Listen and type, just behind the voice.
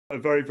A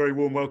very, very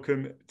warm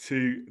welcome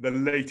to the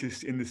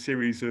latest in the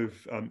series of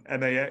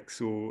MAX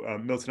or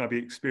Milton Abbey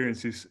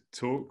Experiences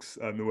talks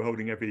that we're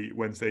holding every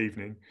Wednesday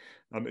evening.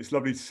 It's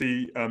lovely to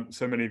see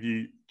so many of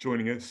you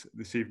joining us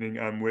this evening,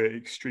 and we're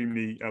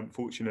extremely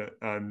fortunate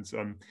and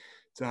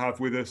to have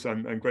with us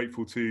and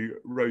grateful to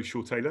Rose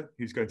Shaw-Taylor,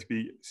 who's going to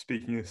be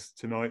speaking us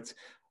tonight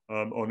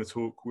on a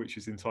talk which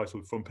is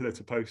entitled From Pillar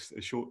to Post,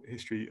 A Short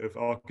History of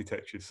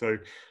Architecture. So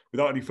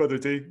without any further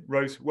ado,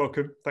 Rose,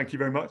 welcome. Thank you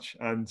very much.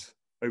 And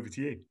over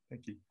to you.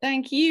 Thank you.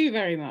 Thank you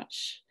very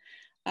much.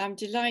 I'm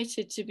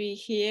delighted to be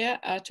here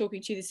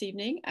talking to you this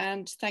evening,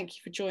 and thank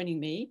you for joining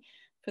me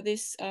for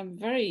this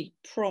very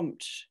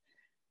prompt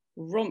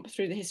romp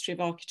through the history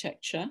of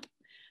architecture.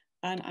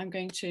 And I'm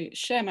going to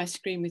share my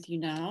screen with you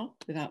now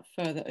without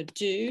further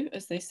ado,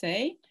 as they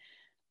say,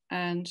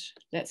 and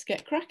let's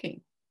get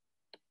cracking.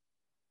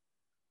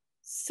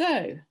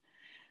 So,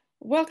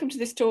 welcome to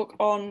this talk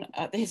on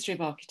the history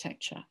of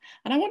architecture.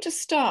 And I want to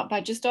start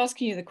by just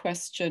asking you the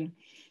question,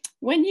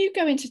 when you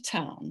go into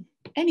town,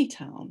 any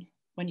town,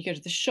 when you go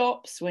to the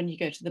shops, when you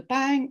go to the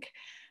bank,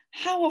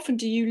 how often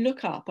do you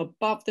look up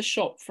above the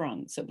shop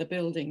fronts at the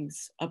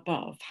buildings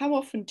above? How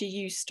often do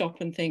you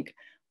stop and think,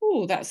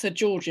 oh, that's a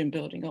Georgian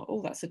building, or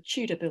oh, that's a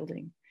Tudor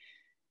building?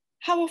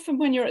 How often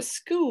when you're at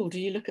school do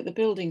you look at the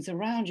buildings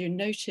around you and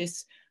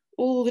notice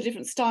all the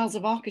different styles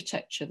of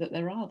architecture that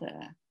there are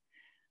there?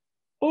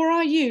 Or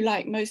are you,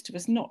 like most of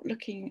us, not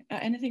looking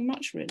at anything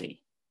much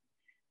really?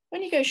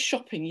 When you go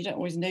shopping, you don't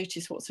always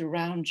notice what's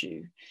around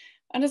you.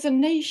 And as a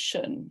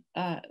nation,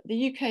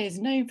 the UK is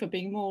known for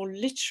being more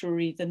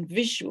literary than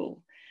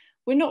visual.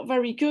 We're not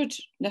very good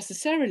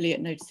necessarily at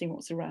noticing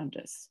what's around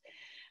us.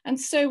 And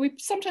so we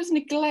sometimes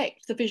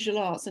neglect the visual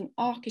arts and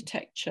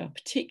architecture,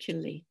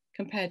 particularly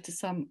compared to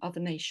some other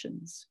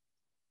nations.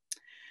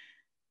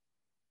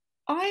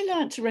 I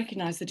learned to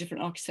recognize the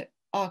different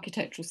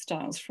architectural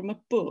styles from a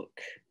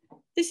book.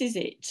 This is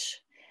it.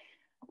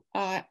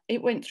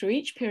 It went through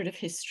each period of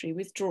history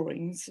with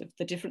drawings of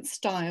the different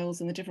styles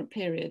and the different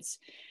periods.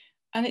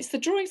 And it's the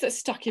drawings that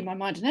stuck in my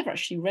mind. I never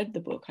actually read the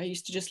book. I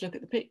used to just look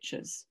at the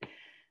pictures.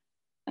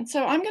 And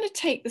so I'm going to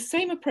take the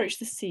same approach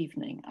this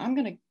evening. I'm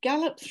going to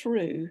gallop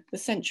through the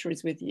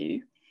centuries with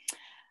you.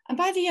 And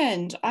by the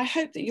end, I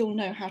hope that you'll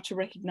know how to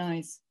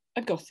recognize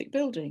a Gothic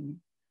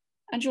building,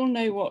 and you'll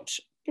know what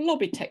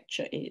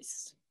blobitecture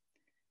is.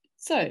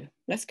 So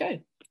let's go.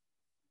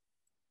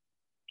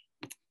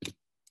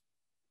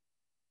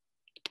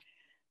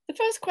 The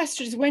first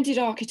question is, when did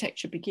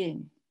architecture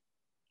begin?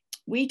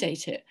 We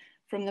date it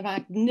from the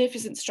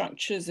magnificent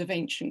structures of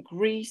ancient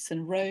Greece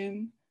and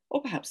Rome,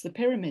 or perhaps the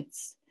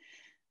pyramids.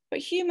 But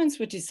humans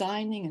were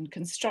designing and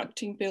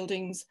constructing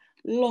buildings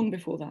long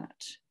before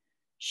that.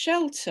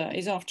 Shelter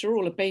is, after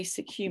all, a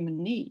basic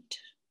human need.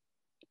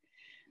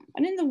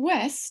 And in the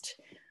West,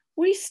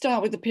 we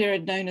start with the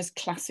period known as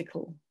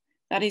classical,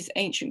 that is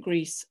ancient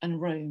Greece and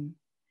Rome.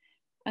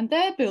 And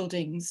their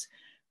buildings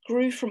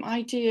grew from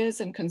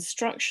ideas and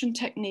construction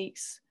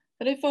techniques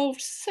that evolved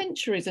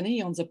centuries and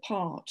eons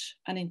apart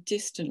and in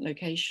distant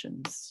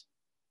locations.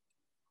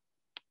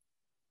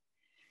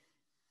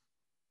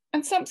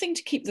 And something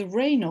to keep the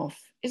rain off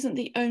isn't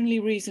the only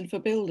reason for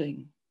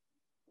building.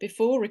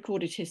 Before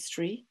recorded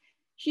history,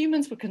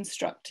 humans were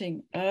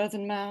constructing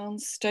earthen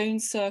mounds, stone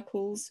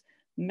circles,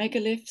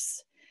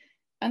 megaliths,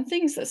 and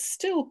things that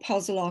still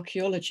puzzle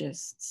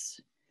archaeologists.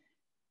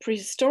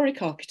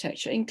 Prehistoric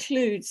architecture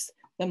includes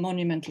the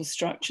monumental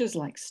structures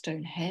like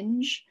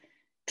Stonehenge,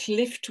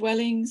 cliff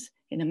dwellings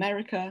in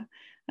America,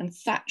 and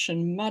thatch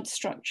and mud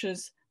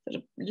structures that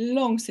have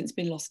long since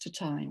been lost to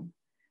time.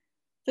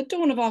 The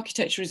dawn of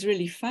architecture is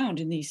really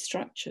found in these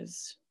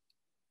structures.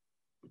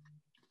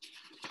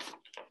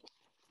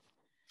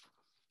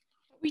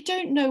 We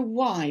don't know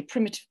why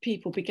primitive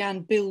people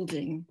began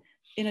building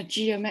in a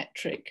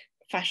geometric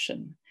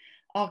fashion.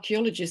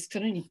 Archaeologists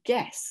can only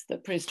guess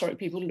that prehistoric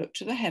people looked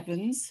to the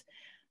heavens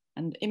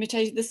and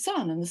imitated the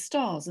sun and the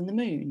stars and the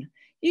moon,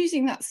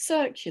 using that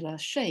circular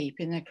shape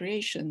in their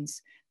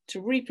creations to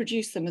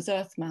reproduce them as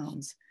earth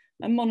mounds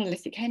and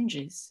monolithic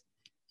henges,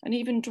 and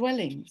even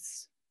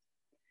dwellings.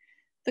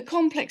 The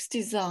complex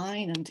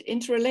design and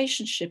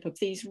interrelationship of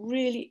these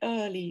really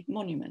early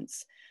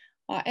monuments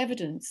are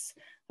evidence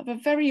of a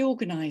very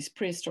organized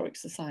prehistoric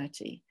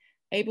society,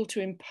 able to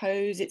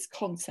impose its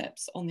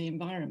concepts on the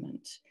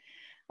environment.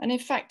 And in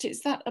fact, it's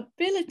that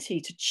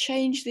ability to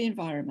change the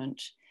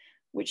environment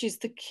which is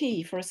the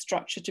key for a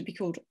structure to be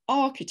called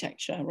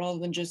architecture rather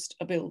than just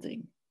a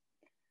building.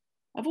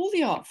 Of all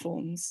the art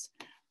forms,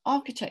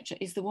 architecture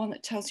is the one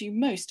that tells you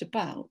most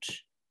about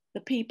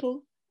the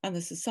people and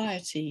the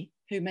society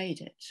who made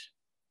it.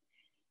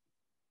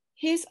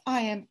 Here's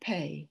I.M.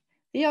 Pei,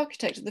 the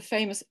architect of the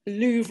famous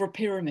Louvre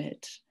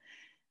pyramid.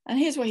 And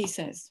here's what he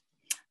says: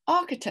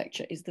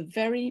 architecture is the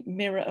very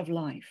mirror of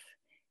life.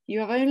 You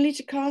have only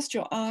to cast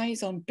your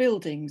eyes on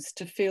buildings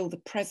to feel the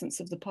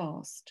presence of the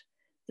past,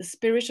 the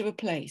spirit of a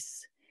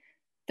place.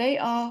 They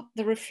are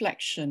the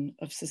reflection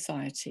of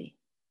society.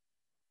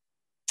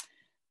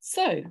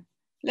 So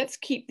let's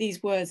keep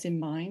these words in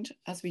mind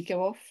as we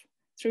go off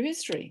through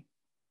history.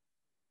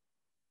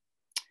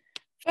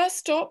 First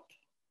stop,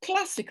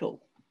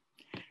 classical.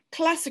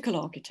 Classical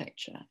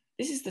architecture.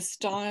 This is the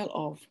style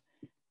of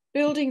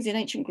buildings in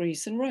ancient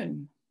Greece and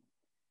Rome.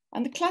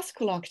 And the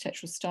classical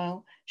architectural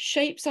style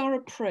shapes our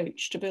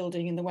approach to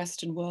building in the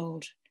Western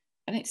world,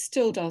 and it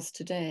still does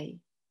today.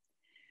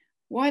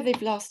 Why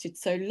they've lasted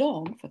so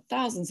long, for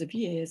thousands of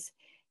years,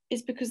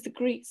 is because the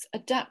Greeks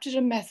adapted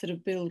a method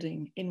of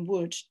building in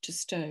wood to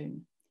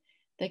stone.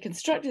 They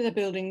constructed their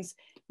buildings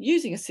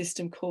using a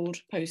system called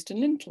post and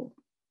lintel.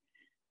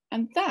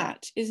 And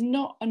that is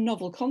not a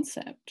novel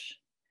concept.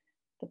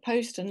 The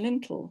post and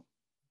lintel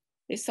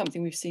is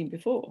something we've seen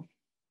before.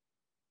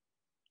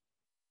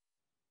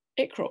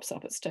 It crops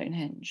up at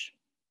Stonehenge.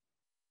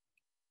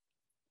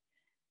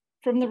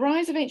 From the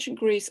rise of ancient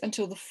Greece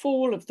until the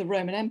fall of the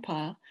Roman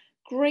Empire,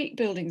 great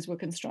buildings were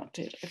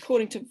constructed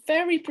according to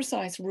very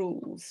precise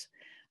rules.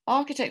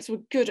 Architects were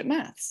good at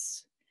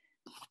maths.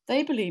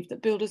 They believed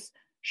that builders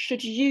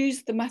should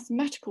use the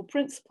mathematical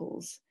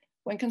principles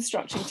when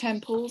constructing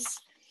temples.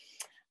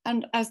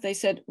 And as they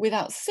said,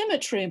 without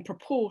symmetry and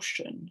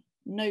proportion,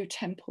 no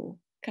temple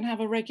can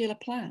have a regular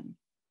plan.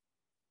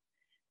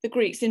 The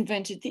Greeks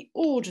invented the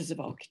orders of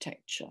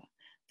architecture,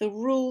 the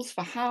rules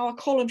for how a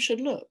column should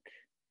look.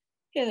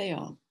 Here they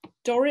are,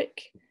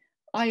 Doric,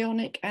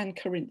 Ionic, and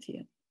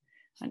Corinthian.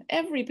 And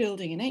every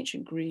building in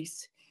ancient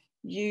Greece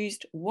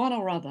used one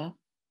or other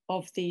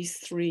of these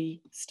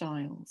three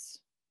styles.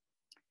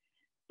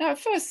 Now, at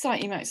first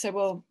sight, you might say,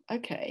 well,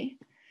 okay,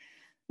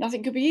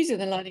 nothing could be easier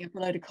than lining up a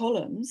load of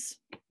columns.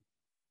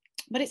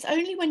 But it's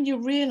only when you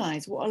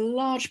realize what a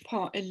large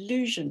part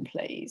illusion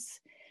plays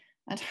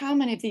and how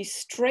many of these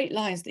straight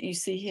lines that you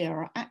see here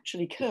are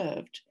actually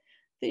curved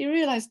that you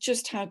realize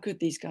just how good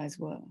these guys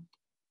were.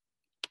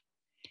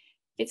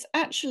 It's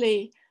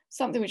actually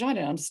something which I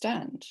don't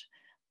understand,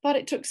 but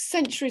it took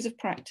centuries of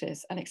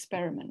practice and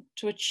experiment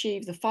to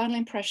achieve the final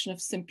impression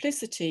of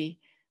simplicity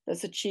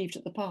that's achieved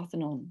at the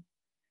Parthenon.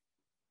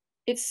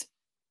 It's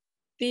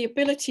the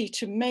ability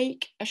to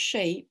make a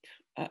shape,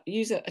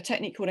 use a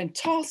technique called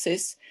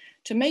entasis,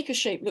 to make a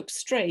shape look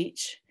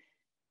straight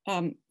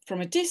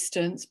from a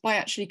distance by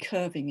actually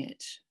curving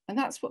it. And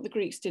that's what the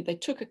Greeks did. They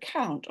took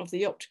account of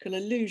the optical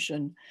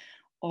illusion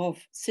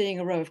of seeing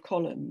a row of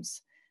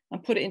columns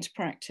and put it into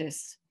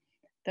practice.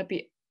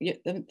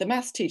 The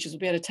maths teachers will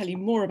be able to tell you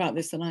more about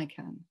this than I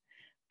can,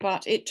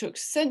 but it took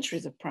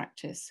centuries of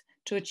practice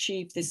to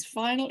achieve this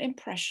final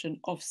impression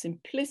of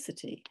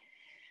simplicity.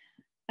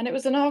 And it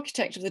was an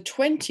architect of the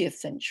 20th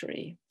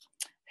century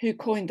who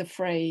coined the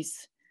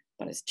phrase,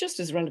 but it's just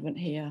as relevant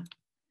here,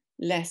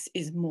 less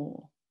is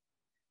more.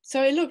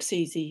 So it looks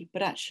easy,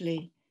 but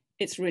actually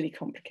it's really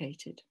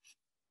complicated.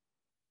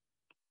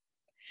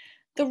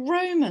 The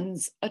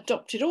Romans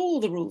adopted all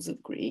the rules of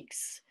the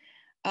Greeks,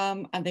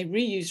 and they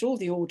reused all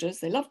the orders.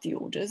 They loved the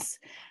orders,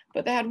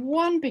 but they had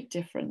one big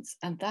difference,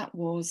 and that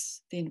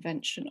was the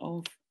invention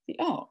of the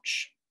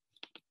arch.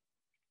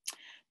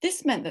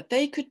 This meant that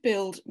they could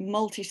build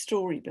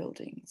multi-story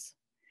buildings.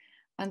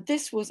 And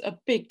this was a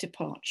big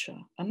departure.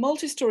 A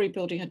multi-story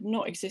building had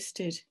not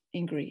existed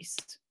in Greece.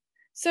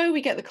 So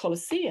we get the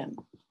Colosseum.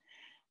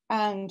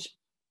 And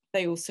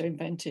they also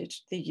invented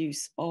the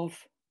use of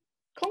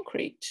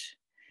concrete,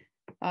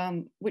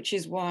 which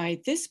is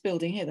why this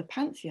building here, the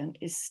Pantheon,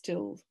 is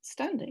still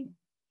standing.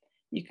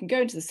 You can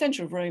go into the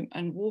center of Rome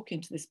and walk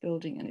into this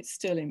building and it's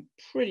still in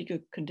pretty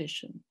good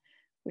condition,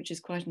 which is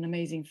quite an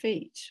amazing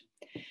feat.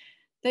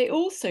 They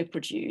also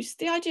produced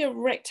the idea of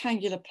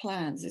rectangular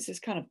plans. This is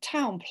kind of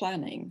town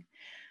planning,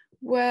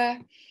 where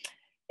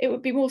it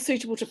would be more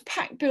suitable to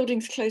pack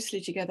buildings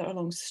closely together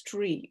along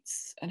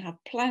streets and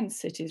have planned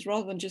cities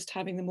rather than just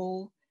having them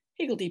all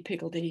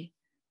higgledy-piggledy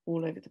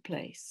all over the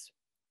place.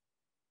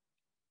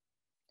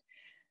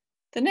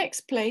 The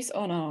next place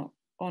on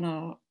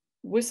our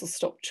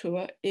whistle-stop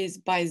tour is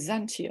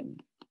Byzantium.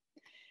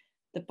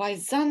 The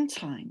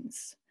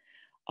Byzantines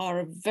are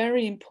a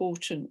very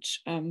important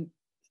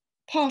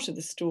part of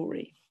the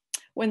story.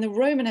 When the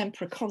Roman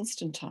Emperor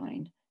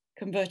Constantine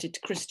converted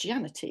to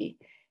Christianity,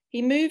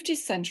 he moved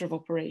his center of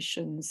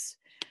operations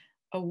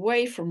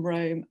away from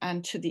Rome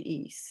and to the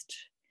east.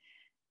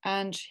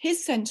 And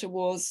his center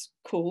was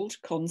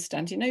called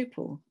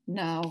Constantinople,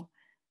 now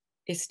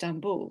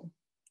Istanbul.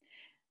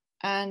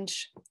 And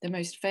the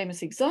most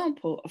famous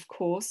example, of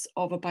course,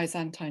 of a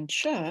Byzantine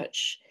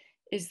church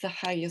is the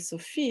Hagia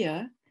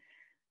Sophia,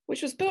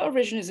 which was built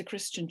originally as a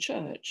Christian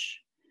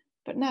church,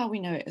 but now we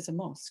know it as a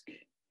mosque.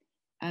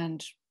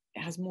 And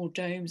it has more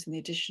domes and the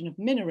addition of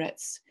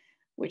minarets,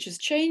 which has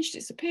changed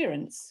its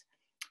appearance,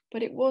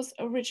 but it was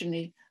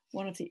originally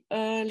one of the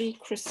early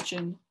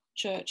Christian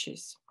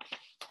churches.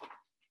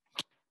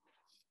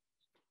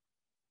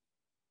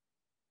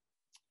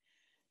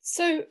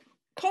 So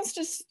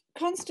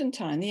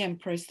Constantine, the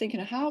emperor, is thinking,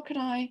 how can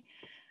I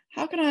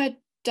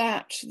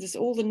adapt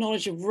all the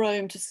knowledge of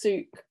Rome to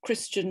suit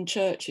Christian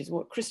churches,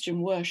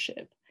 Christian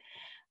worship,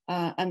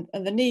 and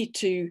the need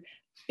to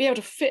be able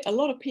to fit a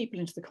lot of people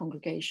into the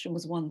congregation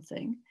was one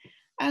thing,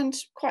 and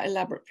quite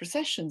elaborate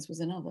processions was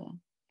another.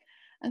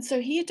 And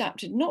so he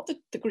adapted not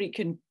the Greek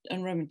and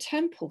Roman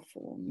temple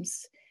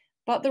forms,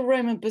 but the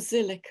Roman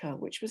basilica,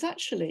 which was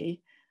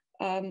actually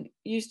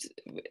used,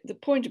 the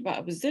point about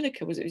a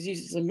basilica was it was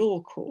used as a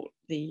law court.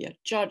 The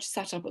judge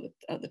sat up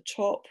at the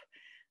top,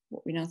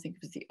 what we now think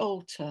of as the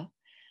altar,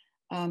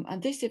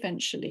 and this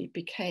eventually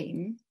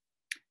became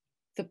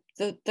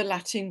the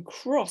Latin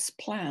cross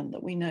plan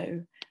that we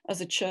know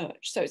as a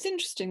church. So it's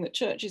interesting that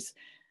churches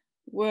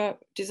were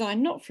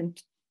designed not from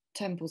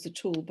temples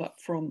at all, but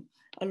from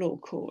a law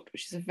court,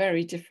 which is a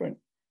very different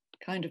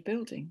kind of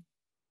building.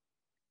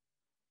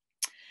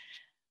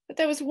 But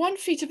there was one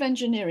feat of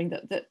engineering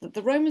that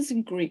the Romans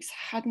and Greeks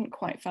hadn't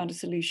quite found a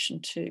solution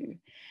to.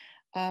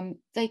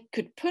 They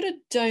could put a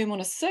dome on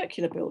a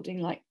circular building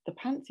like the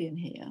Pantheon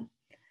here,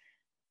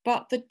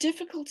 but the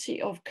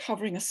difficulty of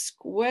covering a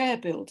square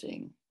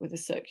building with a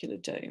circular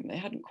dome, they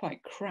hadn't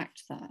quite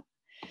cracked that.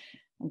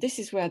 And this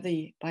is where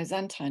the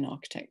Byzantine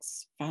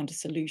architects found a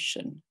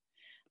solution.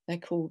 They're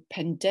called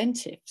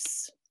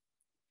pendentives.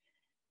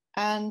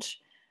 And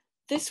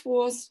this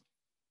was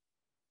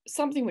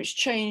something which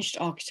changed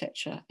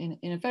architecture in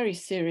a very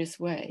serious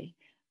way.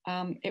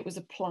 It was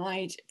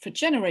applied for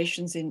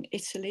generations in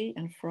Italy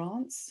and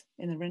France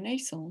in the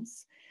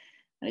Renaissance.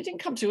 And it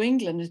didn't come to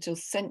England until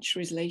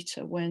centuries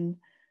later when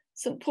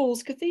St.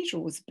 Paul's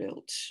Cathedral was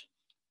built.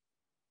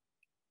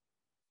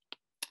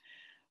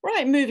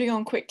 Right, moving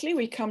on quickly,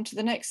 we come to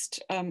the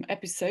next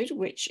episode,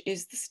 which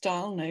is the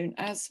style known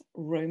as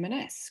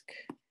Romanesque.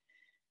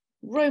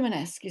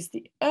 Romanesque is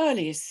the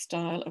earliest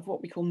style of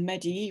what we call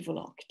medieval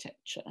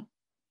architecture.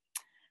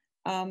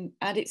 And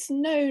it's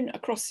known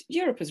across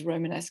Europe as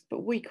Romanesque,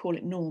 but we call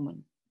it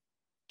Norman.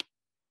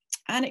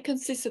 And it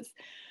consists of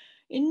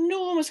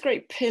enormous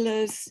great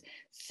pillars,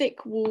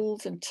 thick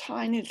walls, and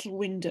tiny little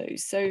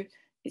windows. So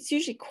it's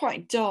usually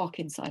quite dark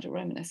inside a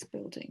Romanesque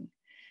building.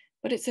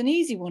 But it's an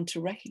easy one to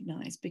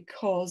recognize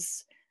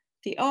because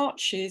the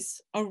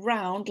arches are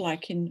round,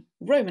 like in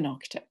Roman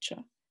architecture.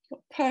 You've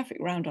got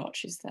perfect round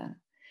arches there,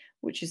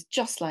 which is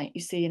just like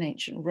you see in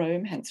ancient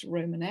Rome, hence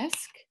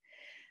Romanesque.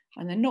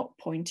 And they're not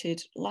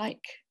pointed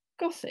like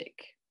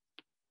Gothic.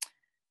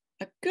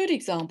 A good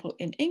example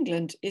in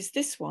England is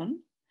this one,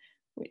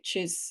 which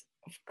is,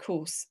 of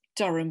course,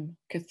 Durham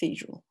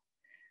Cathedral,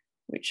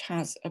 which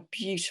has a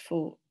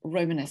beautiful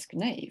Romanesque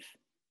nave.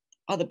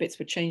 Other bits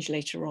were changed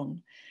later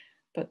on.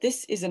 But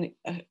this is a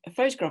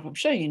photograph I'm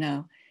showing you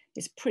now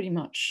is pretty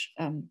much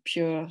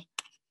pure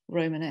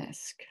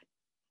Romanesque.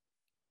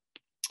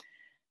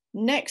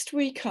 Next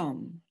we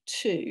come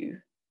to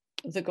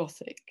the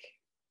Gothic.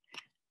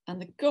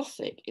 And the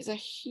Gothic is a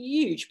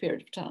huge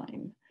period of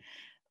time.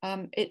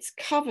 It's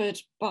covered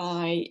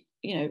by,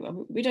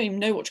 we don't even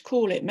know what to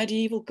call it,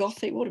 medieval,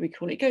 Gothic, what do we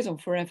call it? It goes on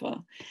forever.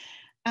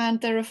 And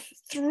there are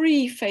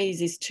 3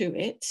 phases to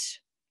it.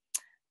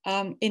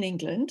 In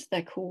England,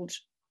 they're called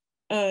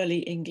Early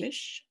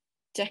English,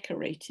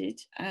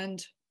 Decorated,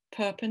 and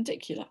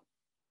Perpendicular.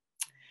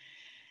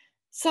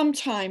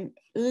 Sometime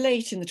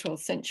late in the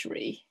 12th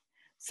century,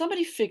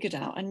 somebody figured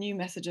out a new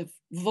method of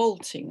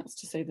vaulting, that's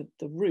to say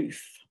the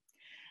roof,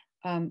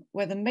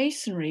 where the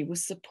masonry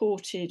was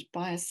supported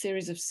by a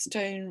series of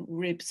stone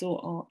ribs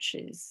or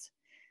arches.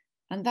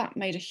 And that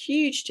made a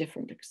huge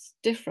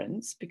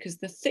difference because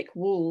the thick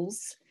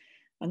walls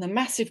and the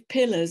massive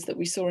pillars that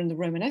we saw in the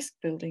Romanesque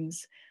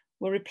buildings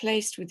were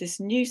replaced with this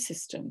new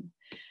system.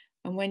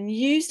 And when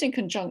used in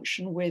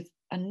conjunction with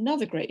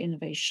another great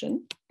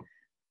innovation,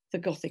 the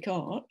Gothic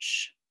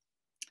arch,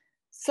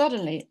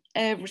 suddenly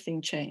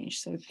everything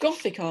changed. So the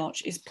Gothic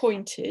arch is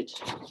pointed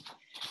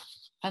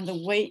and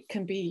the weight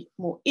can be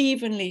more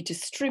evenly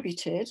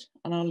distributed.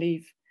 And I'll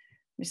leave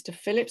Mr.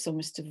 Phillips or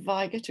Mr.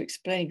 Viger to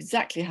explain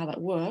exactly how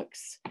that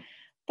works.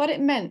 But it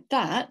meant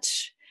that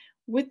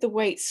with the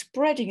weight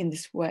spreading in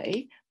this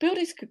way,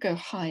 buildings could go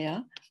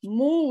higher,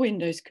 more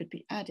windows could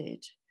be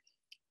added,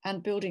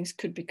 and buildings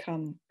could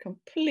become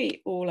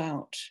complete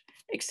all-out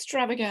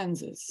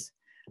extravaganzas,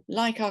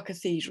 like our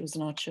cathedrals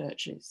and our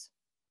churches.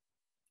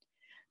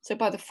 So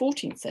by the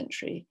 14th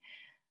century,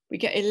 we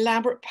get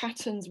elaborate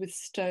patterns with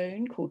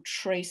stone called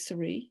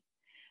tracery.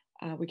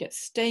 We get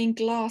stained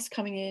glass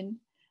coming in,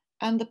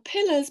 and the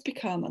pillars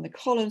and the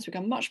columns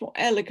become much more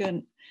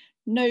elegant.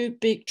 No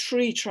big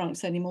tree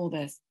trunks anymore.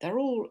 They're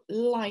all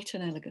light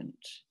and elegant.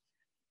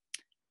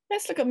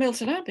 Let's look at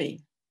Milton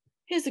Abbey.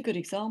 Here's a good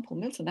example.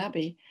 Milton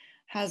Abbey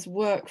has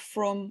work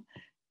from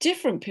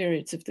different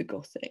periods of the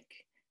Gothic.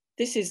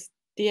 This is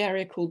the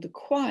area called the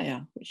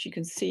choir, which you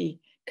can see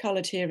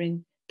coloured here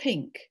in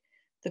pink.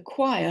 The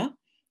choir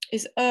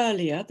is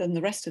earlier than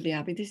the rest of the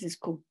Abbey. This is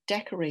called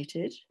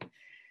decorated.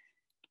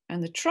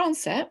 And the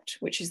transept,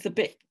 which is the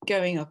bit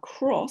going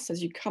across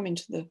as you come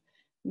into the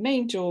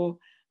main door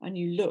and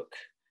you look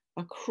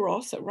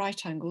across at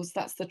right angles,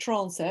 that's the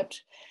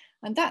transept.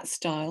 And that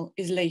style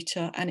is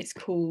later and it's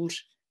called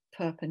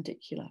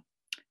perpendicular.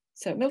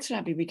 So at Milton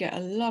Abbey, we get a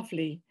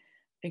lovely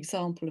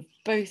example of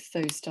both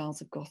those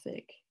styles of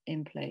Gothic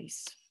in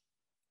place.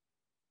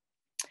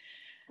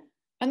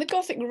 And the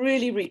Gothic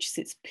really reaches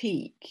its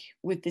peak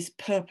with this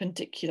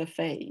perpendicular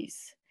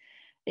phase.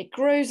 It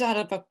grows out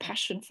of a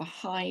passion for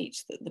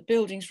height, that the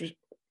buildings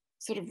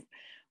sort of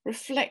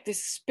reflect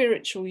this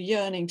spiritual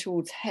yearning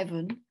towards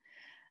heaven.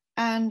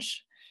 And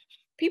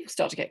people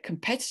start to get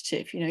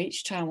competitive. You know,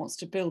 each town wants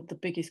to build the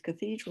biggest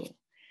cathedral,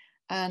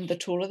 and the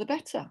taller the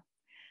better.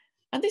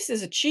 And this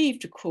is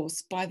achieved, of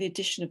course, by the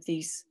addition of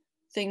these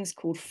things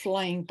called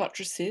flying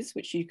buttresses,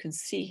 which you can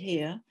see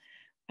here,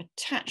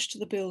 attached to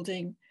the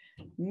building,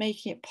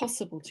 making it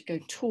possible to go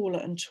taller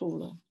and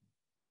taller.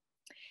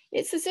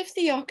 It's as if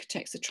the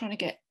architects are trying to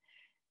get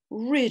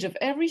rid of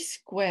every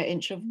square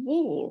inch of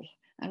wall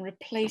and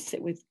replace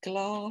it with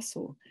glass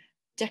or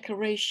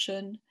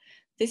decoration.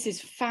 This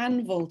is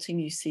fan vaulting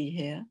you see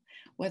here,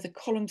 where the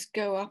columns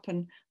go up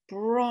and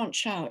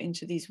branch out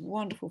into these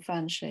wonderful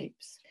fan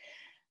shapes.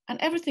 And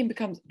everything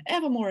becomes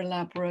ever more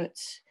elaborate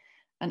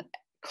and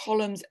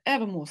columns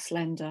ever more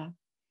slender.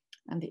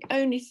 And the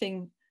only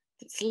thing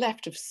that's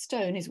left of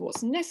stone is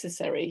what's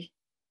necessary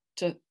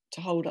to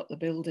hold up the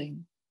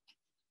building.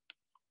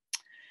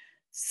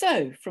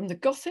 So from the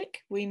Gothic,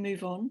 we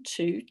move on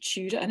to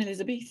Tudor and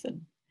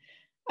Elizabethan.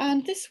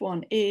 And this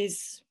one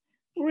is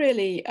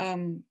really,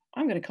 I'm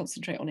going to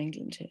concentrate on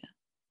England here,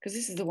 because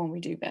this is the one we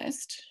do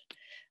best.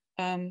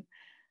 During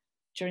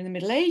the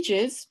Middle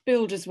Ages,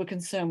 builders were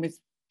concerned with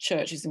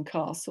churches and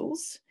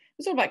castles. It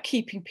was all about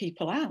keeping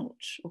people out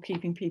or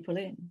keeping people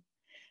in.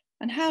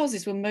 And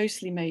houses were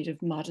mostly made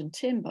of mud and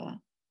timber.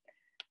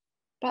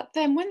 But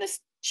then when the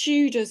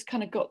Tudors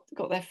kind of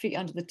got their feet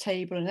under the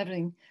table and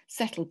everything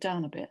settled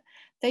down a bit,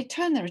 they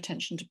turned their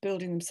attention to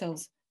building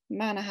themselves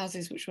manor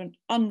houses which were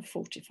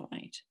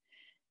unfortified.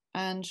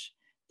 And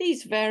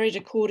these varied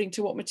according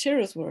to what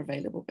materials were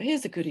available. But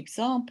here's a good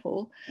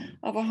example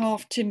of a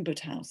half-timbered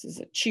house. There's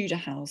a Tudor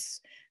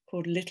house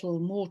called Little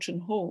Morton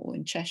Hall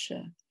in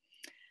Cheshire.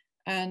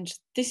 And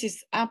this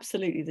is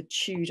absolutely the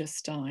Tudor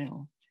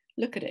style.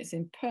 Look at it, it's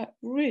in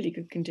really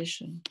good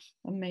condition.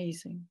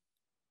 Amazing.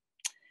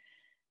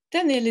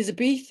 Then the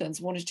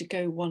Elizabethans wanted to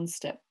go one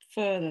step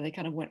further. They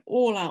kind of went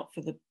all out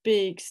for the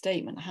big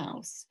statement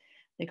house.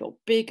 They got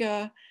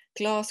bigger,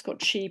 glass got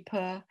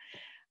cheaper,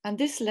 and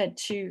this led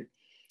to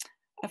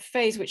a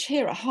phase which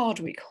here at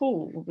Hardwick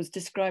Hall was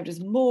described as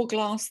more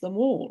glass than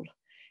wall.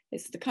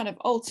 It's the kind of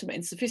ultimate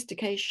in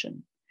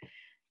sophistication.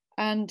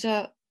 And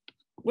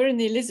we're in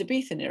the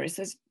Elizabethan era,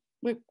 so there's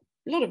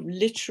a lot of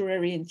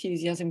literary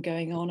enthusiasm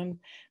going on, and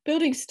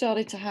buildings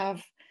started to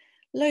have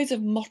loads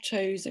of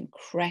mottos and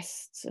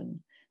crests and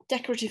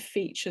decorative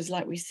features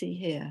like we see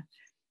here.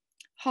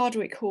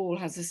 Hardwick Hall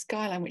has a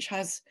skyline which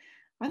has,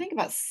 I think,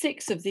 about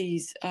 6 of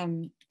these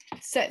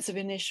sets of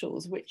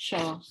initials, which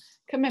are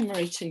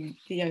commemorating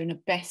the owner,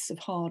 Bess of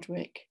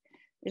Hardwick.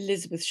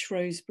 Elizabeth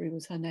Shrewsbury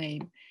was her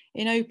name,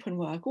 in open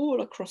work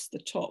all across the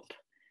top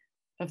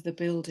of the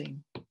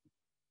building.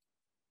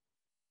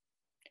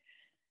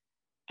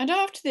 And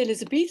after the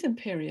Elizabethan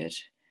period,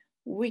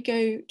 we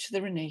go to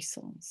the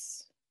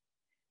Renaissance.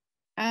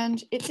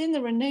 And it's in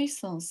the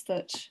Renaissance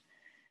that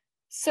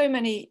so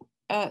many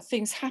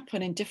things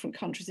happen in different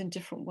countries in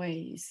different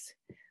ways.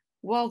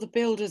 While the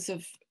builders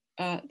of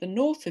the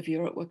north of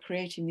Europe were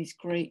creating these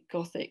great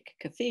Gothic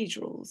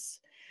cathedrals,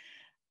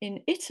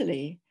 in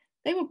Italy,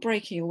 they were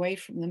breaking away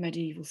from the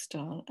medieval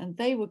style and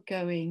they were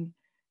going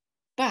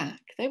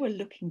back. They were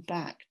looking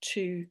back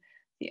to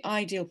the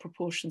ideal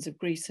proportions of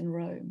Greece and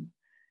Rome.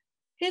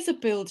 Here's a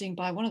building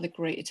by one of the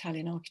great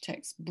Italian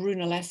architects,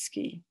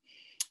 Brunelleschi.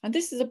 And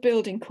this is a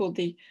building called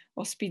the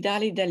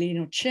Ospedale degli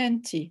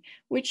Innocenti,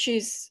 which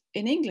is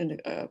in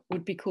England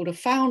would be called a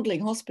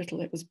foundling hospital.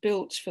 It was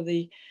built for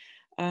the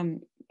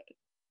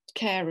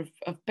care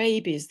of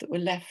babies that were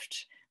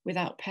left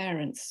without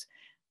parents.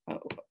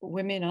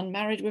 Women,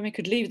 unmarried women,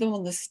 could leave them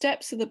on the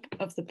steps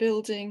of the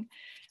building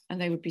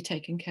and they would be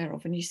taken care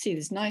of. And you see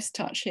this nice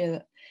touch here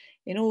that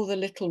in all the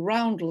little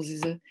roundels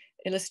is an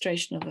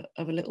illustration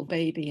of a little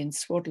baby in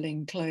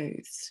swaddling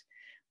clothes,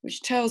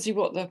 which tells you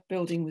what the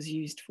building was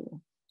used for.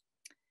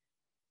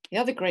 The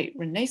other great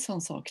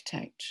Renaissance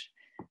architect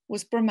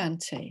was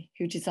Bramante,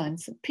 who designed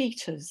St.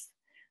 Peter's,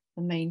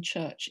 the main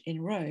church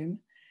in Rome,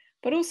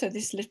 but also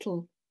this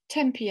little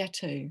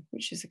Tempietto,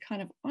 which is a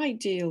kind of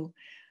ideal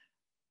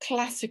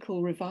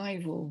classical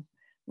revival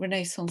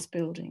Renaissance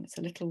building. It's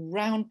a little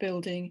round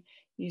building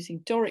using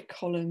Doric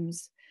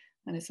columns,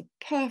 and it's a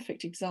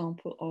perfect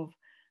example of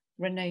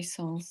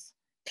Renaissance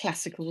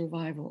classical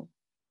revival.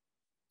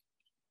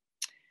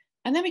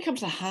 And then we come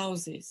to the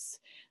houses.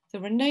 The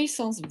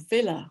Renaissance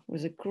villa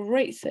was a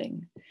great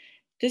thing.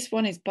 This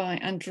one is by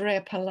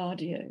Andrea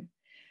Palladio,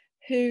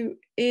 who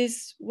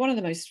is one of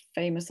the most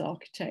famous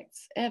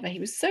architects ever. He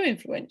was so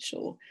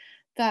influential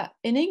that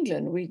in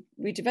England,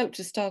 we developed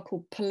a style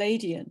called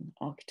Palladian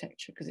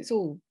architecture, because it's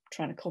all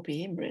trying to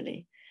copy him,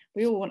 really.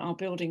 We all want our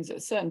buildings at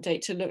a certain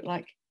date to look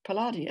like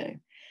Palladio.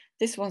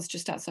 This one's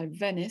just outside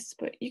Venice,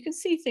 but you can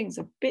see things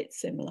a bit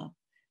similar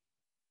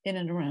in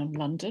and around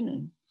London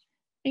and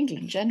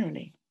England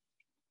generally.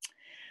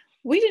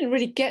 We didn't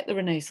really get the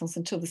Renaissance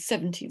until the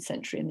 17th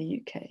century in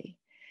the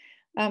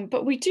UK.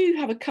 But we do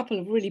have a couple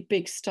of really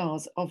big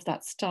stars of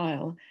that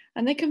style,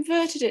 and they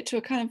converted it to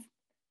a kind of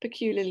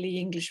peculiarly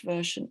English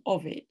version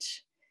of it.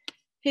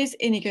 Here's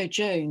Inigo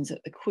Jones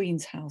at the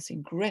Queen's House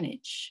in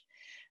Greenwich.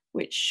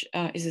 which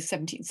is a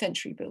 17th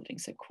century building,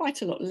 so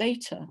quite a lot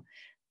later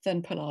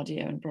than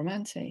Palladio and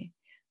Bramante,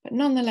 but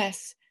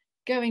nonetheless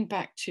going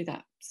back to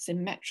that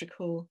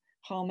symmetrical,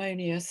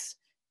 harmonious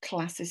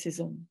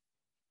classicism.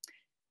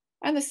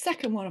 And the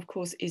second one, of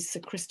course, is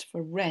Sir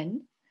Christopher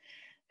Wren,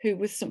 who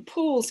with St.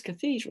 Paul's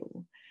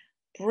Cathedral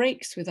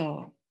breaks with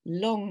our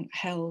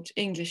long-held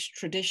English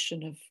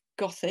tradition of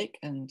Gothic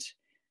and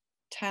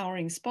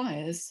towering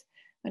spires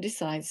and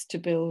decides to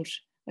build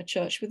a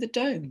church with a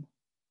dome.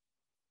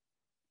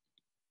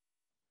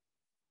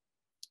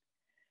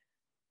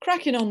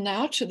 Cracking on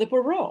now to the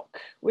Baroque,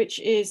 which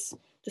is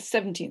the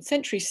 17th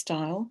century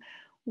style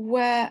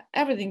where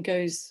everything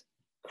goes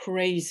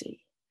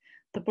crazy.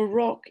 The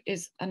Baroque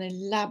is an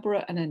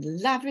elaborate and a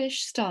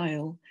lavish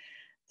style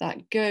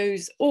that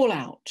goes all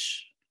out.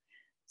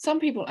 Some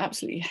people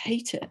absolutely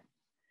hate it,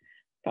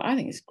 but I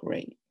think it's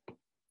great.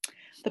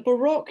 The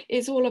Baroque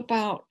is all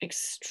about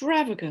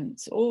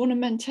extravagance,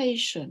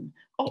 ornamentation,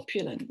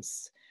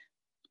 opulence,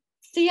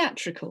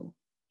 theatrical.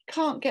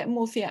 Can't get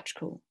more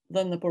theatrical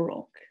than the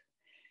Baroque.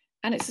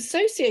 And it's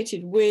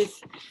associated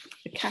with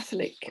the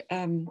Catholic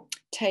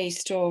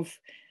taste of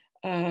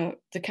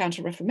the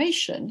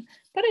Counter-Reformation,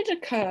 but it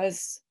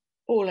occurs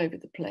all over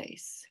the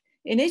place.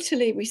 In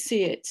Italy, we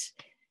see it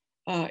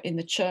in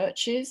the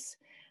churches,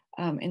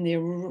 in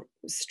the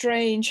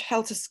strange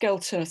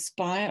helter-skelter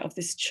spire of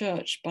this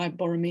church by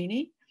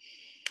Borromini.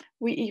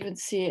 We even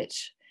see it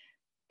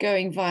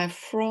going via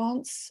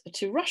France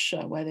to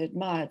Russia, where they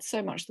admired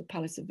so much the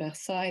Palace of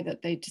Versailles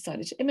that they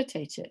decided to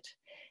imitate it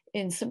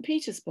in St.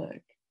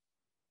 Petersburg.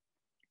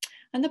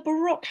 And the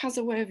Baroque has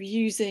a way of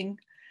using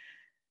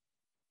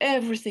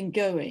everything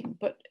going,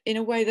 but in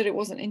a way that it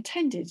wasn't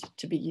intended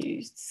to be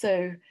used.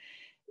 So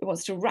it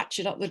wants to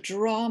ratchet up the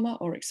drama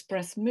or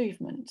express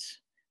movement.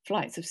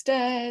 Flights of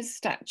stairs,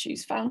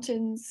 statues,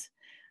 fountains.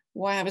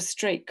 Why have a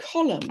straight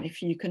column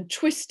if you can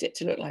twist it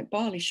to look like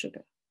barley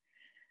sugar?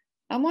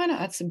 And why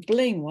not add some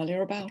bling while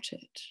you're about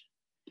it?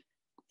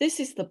 This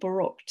is the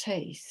Baroque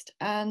taste.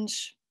 And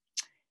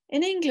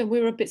in England,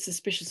 we were a bit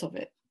suspicious of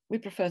it. We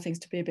prefer things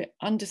to be a bit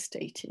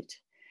understated.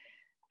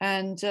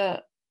 And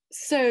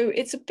so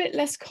it's a bit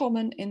less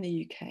common in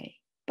the UK,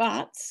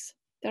 but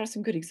there are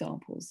some good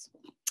examples.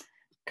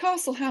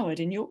 Castle Howard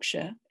in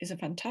Yorkshire is a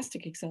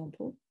fantastic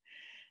example.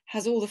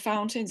 Has all the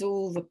fountains,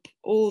 all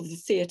the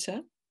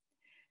theatre.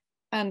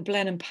 And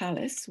Blenheim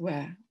Palace,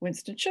 where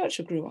Winston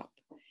Churchill grew up,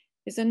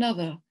 is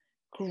another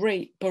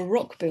great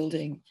Baroque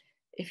building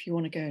if you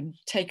want to go and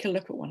take a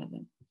look at one of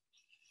them.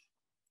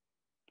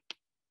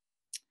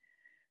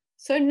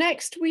 So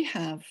next we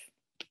have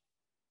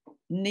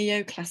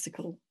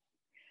neoclassical.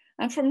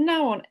 And from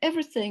now on,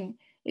 everything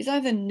is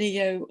either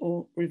neo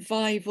or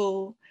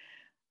revival,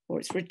 or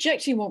it's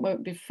rejecting what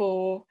went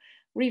before,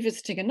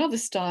 revisiting another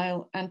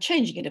style and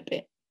changing it a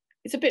bit.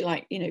 It's a bit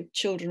like, you know,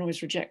 children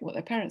always reject what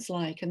their parents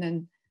like, and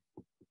then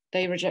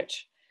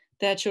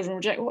their children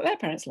reject what their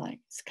parents like.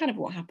 It's kind of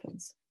what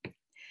happens.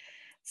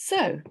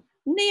 So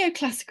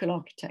neoclassical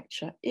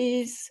architecture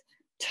is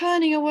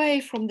turning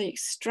away from the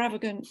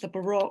extravagant, the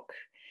Baroque,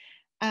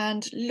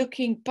 and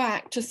looking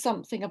back to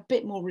something a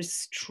bit more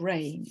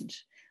restrained,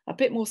 a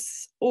bit more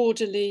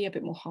orderly, a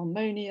bit more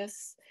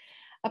harmonious,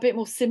 a bit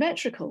more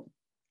symmetrical.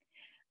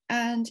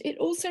 And it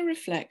also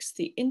reflects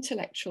the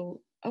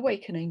intellectual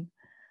awakening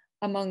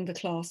among the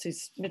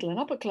classes, middle and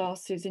upper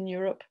classes in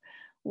Europe,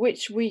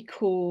 which we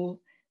call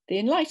the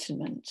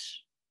Enlightenment.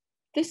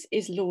 This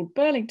is Lord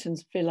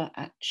Burlington's villa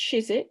at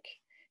Chiswick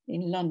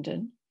in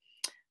London,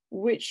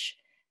 which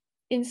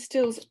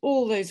instills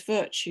all those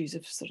virtues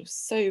of sort of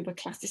sober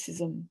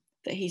classicism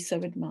that he so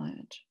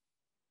admired.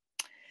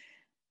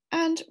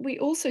 And we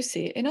also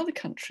see it in other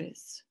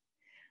countries.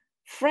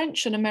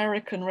 French and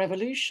American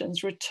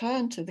revolutions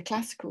returned to the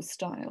classical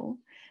style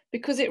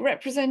because it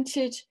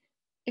represented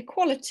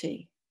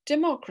equality,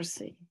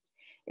 democracy.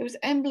 It was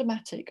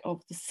emblematic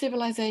of the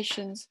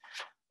civilizations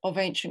of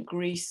ancient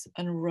Greece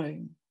and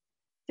Rome.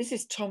 This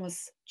is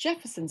Thomas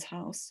Jefferson's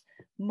house,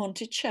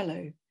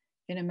 Monticello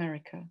in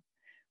America,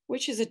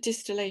 which is a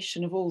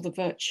distillation of all the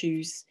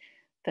virtues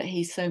that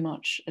he so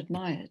much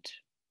admired.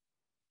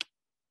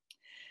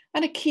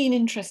 And a keen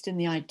interest in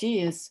the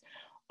ideas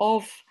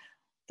of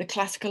the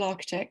classical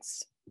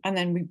architects, and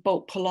then we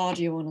bolt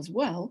Palladio on as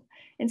well,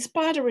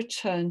 inspired a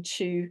return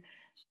to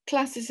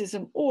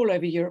classicism all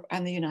over Europe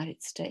and the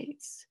United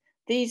States.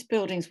 These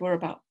buildings were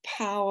about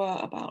power,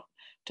 about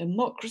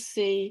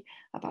democracy,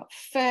 about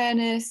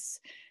fairness,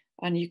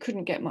 and you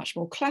couldn't get much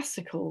more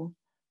classical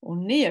or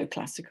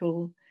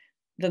neoclassical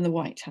than the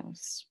White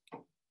House.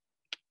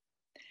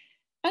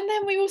 And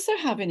then we also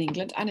have in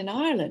England and in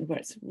Ireland, where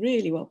it's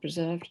really well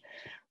preserved,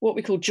 what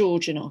we call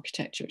Georgian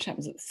architecture, which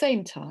happens at the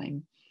same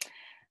time.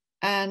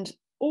 And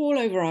all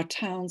over our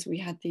towns, we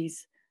had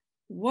these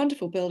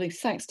wonderful buildings,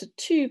 thanks to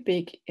two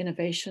big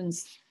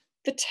innovations,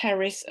 the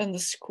terrace and the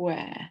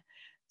square.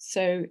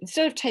 So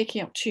instead of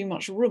taking up too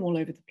much room all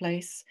over the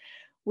place,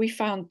 we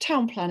found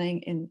town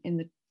planning in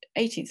the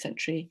 18th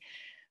century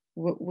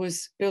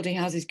was building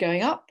houses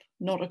going up,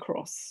 not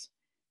across.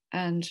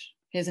 And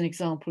here's an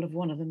example of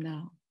one of them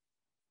now.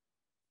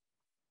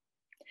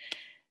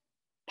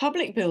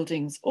 Public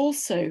buildings,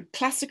 also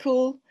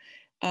classical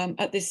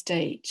at this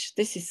stage.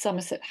 This is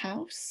Somerset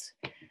House,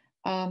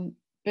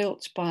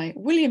 built by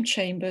William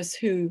Chambers,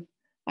 who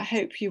I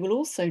hope you will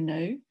also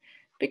know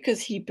because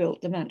he built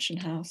the mansion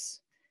house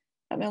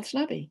at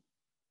Milton Abbey.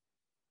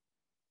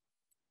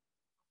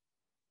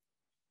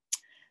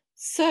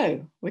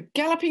 So we're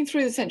galloping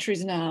through the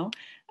centuries now,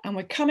 and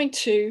we're coming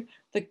to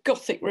the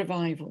Gothic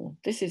revival.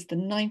 This is the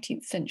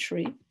 19th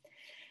century.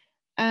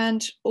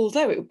 And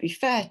although it would be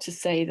fair to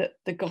say that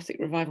the Gothic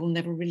revival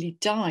never really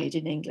died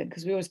in England,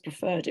 because we always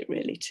preferred it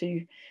really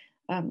to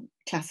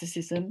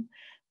classicism,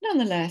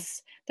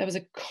 nonetheless, there was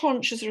a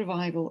conscious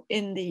revival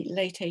in the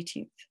late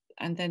 18th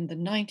and then the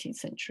 19th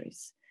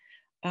centuries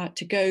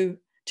to go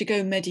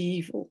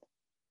medieval.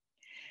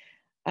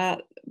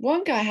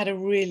 One guy had a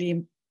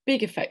really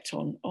big effect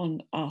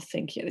on our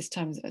thinking at this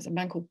time as a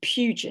man called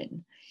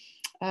Pugin,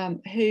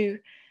 who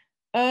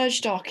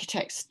urged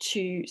architects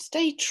to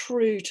stay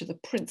true to the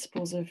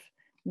principles of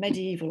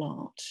medieval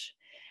art.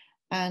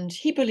 And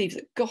he believed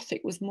that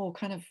Gothic was more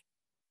kind of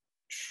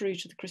true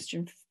to the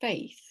Christian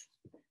faith.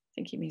 I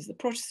think he means the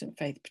Protestant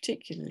faith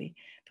particularly,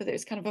 but it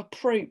was kind of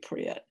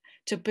appropriate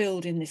to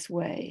build in this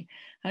way.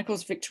 And of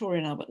course, Victoria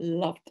and Albert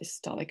loved this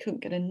style. They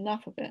couldn't get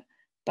enough of it.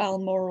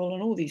 Balmoral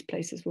and all these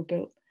places were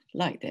built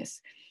like this.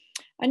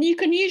 And you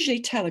can usually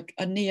tell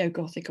a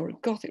neo-Gothic or a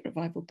Gothic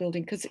revival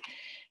building because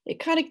it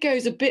kind of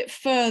goes a bit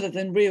further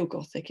than real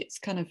Gothic. It's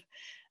kind of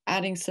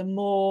adding some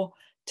more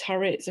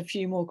turrets, a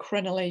few more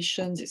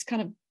crenellations. It's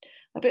kind of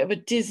a bit of a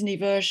Disney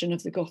version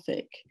of the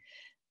Gothic.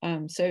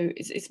 So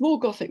it's more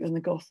Gothic than the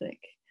Gothic.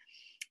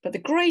 But the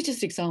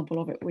greatest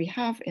example of it we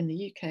have in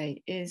the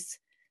UK is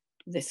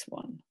this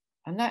one.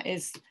 And that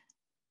is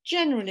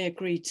generally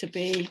agreed to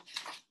be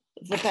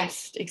the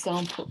best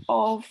example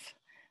of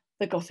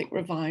the Gothic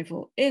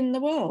revival in the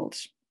world.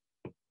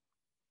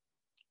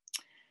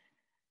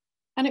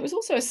 And it was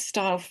also a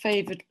style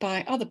favoured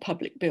by other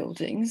public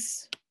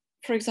buildings,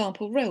 for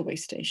example, railway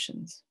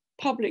stations,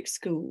 public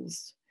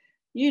schools,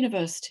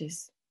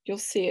 universities. You'll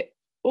see it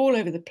all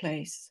over the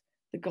place,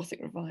 the Gothic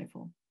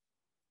revival.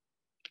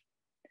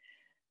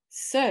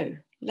 So,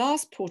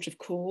 last port of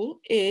call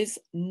is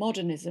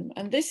modernism,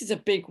 and this is a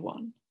big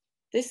one.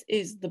 This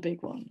is the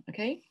big one,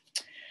 okay?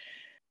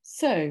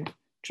 So,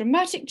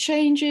 dramatic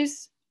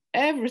changes,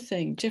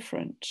 everything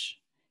different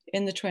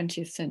in the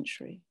 20th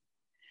century.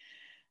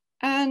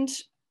 And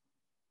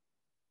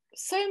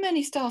so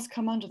many styles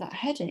come under that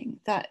heading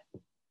that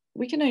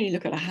we can only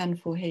look at a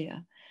handful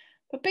here.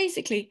 But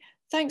basically,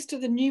 thanks to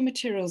the new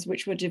materials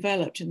which were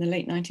developed in the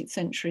late 19th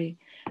century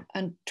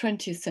and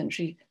 20th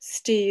century,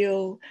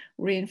 steel,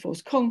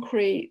 reinforced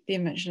concrete, the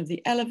invention of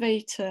the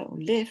elevator or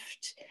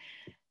lift,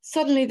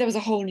 suddenly there was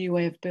a whole new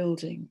way of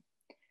building.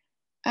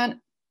 And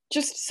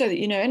just so that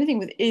you know, anything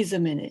with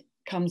ism in it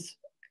comes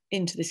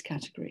into this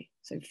category.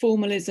 So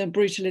formalism,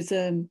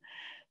 brutalism,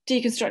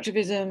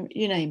 deconstructivism,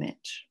 you name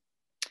it.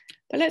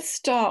 But let's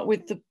start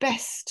with the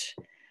best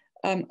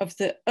of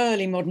the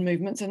early modern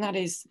movements, and that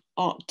is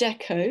Art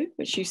Deco,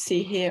 which you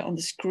see here on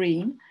the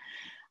screen.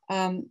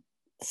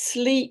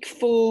 Sleek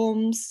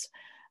forms,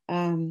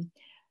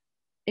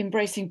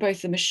 embracing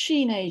both the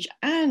machine age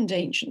and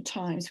ancient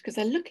times, because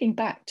they're looking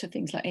back to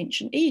things like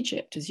ancient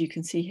Egypt, as you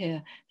can see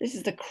here. This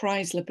is the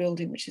Chrysler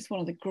building, which is one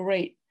of the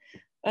great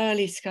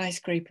early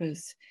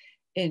skyscrapers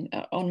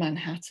on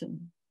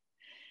Manhattan.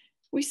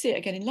 We see it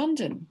again in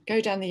London.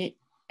 Go down the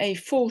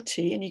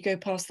A40 and you go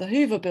past the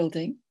Hoover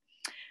building,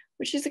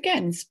 which is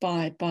again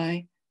inspired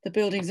by the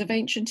buildings of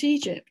ancient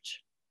Egypt.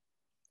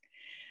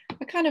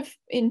 A kind of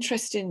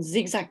interest in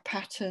zigzag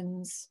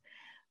patterns,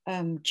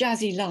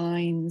 jazzy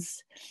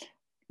lines,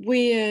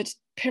 weird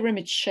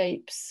pyramid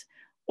shapes.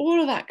 All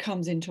of that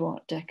comes into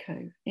Art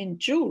Deco, in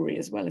jewelry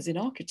as well as in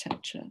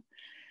architecture.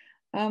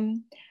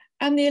 And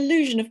the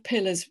illusion of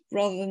pillars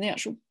rather than the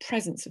actual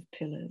presence of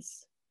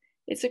pillars.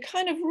 It's a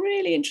kind of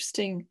really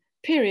interesting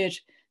period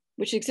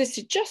which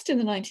existed just in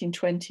the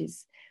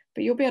 1920s,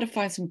 but you'll be able to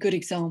find some good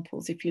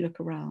examples if you look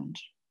around.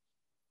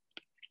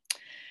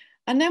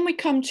 And then we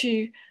come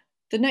to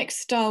the next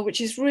style,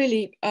 which is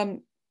really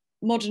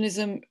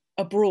modernism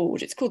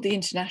abroad. It's called the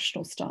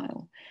international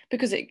style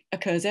because it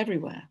occurs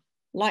everywhere,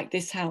 like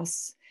this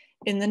house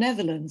in the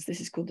Netherlands.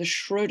 This is called the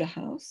Schroeder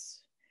House,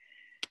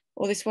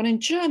 or this one in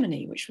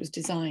Germany, which was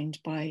designed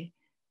by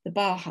the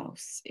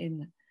Bauhaus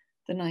in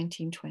the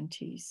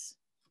 1920s.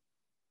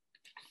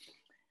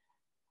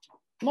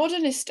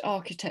 Modernist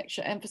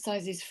architecture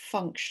emphasizes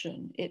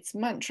function. Its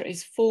mantra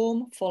is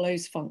form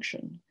follows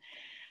function.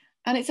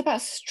 And it's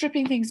about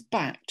stripping things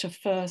back to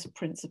first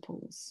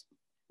principles.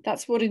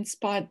 That's what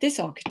inspired this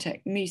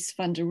architect, Mies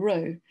van der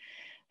Rohe,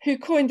 who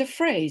coined the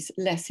phrase,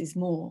 less is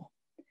more,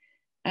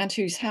 and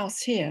whose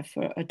house here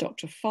for a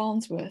Dr.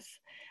 Farnsworth,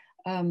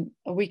 a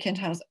weekend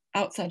house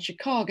outside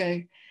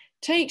Chicago,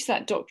 takes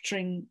that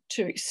doctrine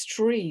to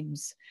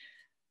extremes.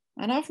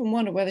 And I often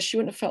wonder whether she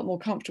wouldn't have felt more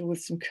comfortable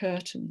with some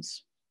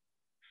curtains.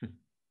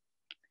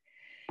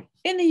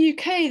 In the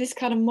UK, this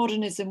kind of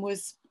modernism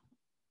was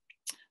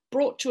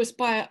brought to us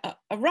by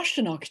a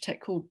Russian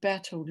architect called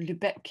Bertold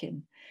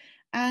Lubetkin.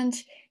 And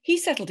he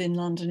settled in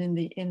London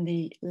in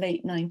the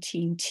late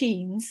 19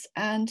 teens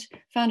and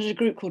founded a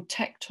group called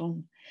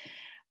Tecton.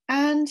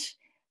 And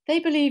they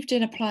believed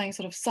in applying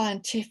sort of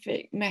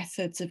scientific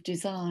methods of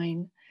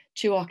design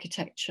to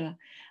architecture.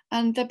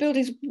 And their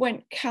buildings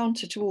went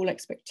counter to all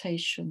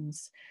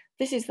expectations.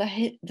 This is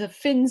the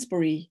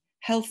Finsbury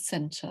Health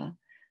Centre,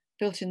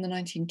 built in the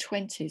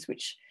 1920s,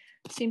 which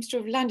seems to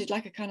have landed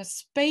like a kind of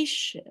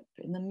spaceship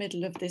in the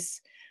middle of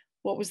this,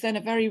 what was then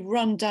a very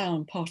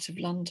run-down part of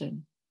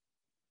London.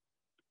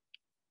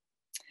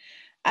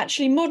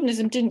 Actually,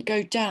 modernism didn't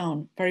go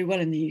down very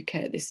well in the UK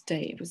at this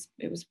date.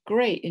 It was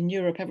great in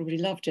Europe, everybody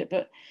loved it,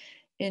 but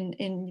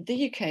in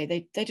the UK,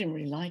 they didn't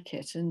really like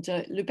it. And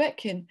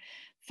Lubetkin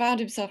found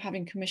himself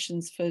having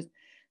commissions for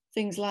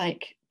things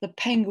like the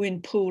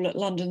Penguin Pool at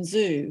London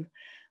Zoo,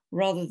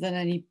 rather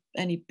than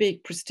any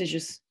big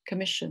prestigious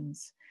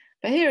commissions.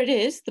 But here it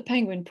is, the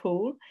Penguin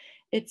Pool.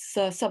 It's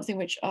something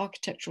which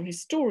architectural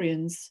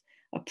historians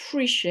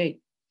appreciate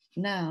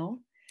now,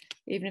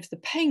 even if the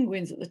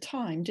penguins at the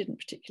time didn't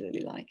particularly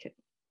like it.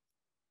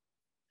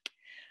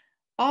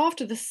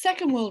 After the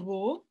Second World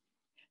War,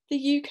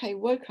 the UK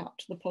woke up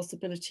to the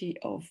possibility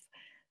of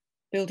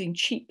building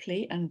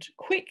cheaply and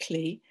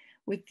quickly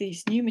with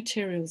these new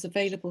materials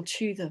available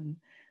to them,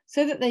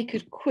 so that they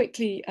could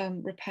quickly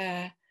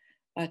repair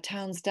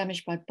towns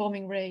damaged by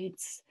bombing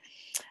raids.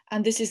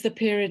 And this is the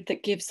period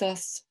that gives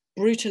us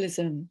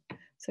brutalism.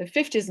 So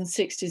 50s and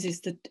 60s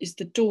is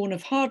the dawn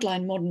of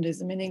hardline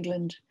modernism in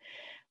England.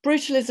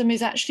 Brutalism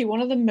is actually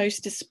one of the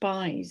most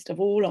despised of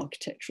all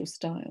architectural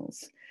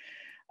styles,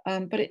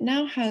 but it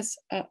now has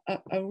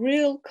a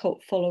real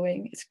cult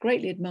following. It's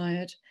greatly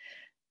admired,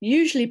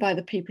 usually by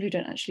the people who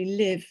don't actually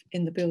live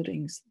in the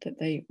buildings that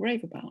they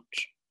rave about.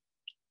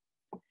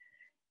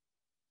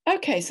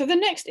 Okay, so the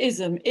next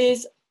ism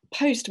is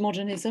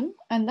postmodernism,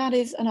 and that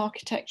is an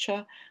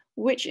architecture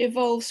which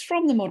evolves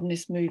from the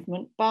modernist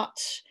movement, but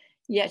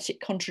yet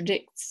it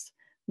contradicts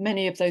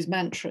many of those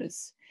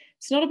mantras.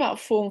 It's not about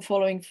form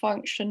following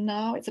function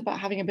now, it's about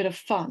having a bit of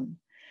fun.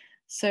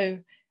 So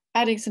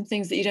adding some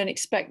things that you don't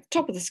expect.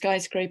 Top of the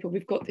skyscraper,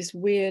 we've got this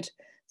weird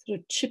sort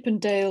of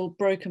Chippendale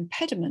broken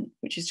pediment,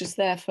 which is just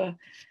there for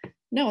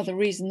no other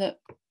reason that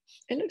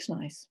it looks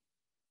nice.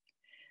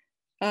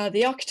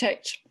 The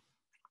architect,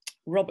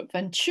 Robert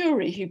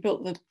Venturi, who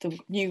built the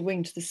new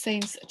wing to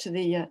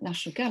the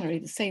National Gallery,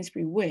 the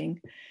Sainsbury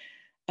wing,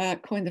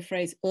 coined the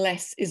phrase,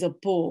 "less is a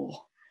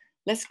bore."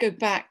 Let's go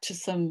back to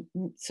some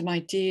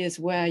ideas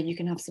where you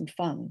can have some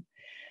fun.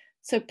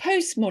 So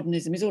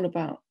postmodernism is all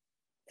about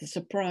the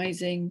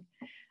surprising,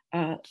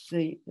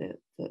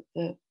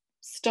 the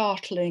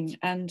startling,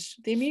 and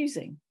the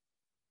amusing.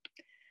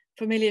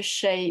 Familiar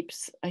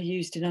shapes are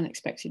used in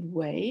unexpected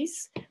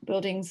ways.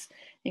 Buildings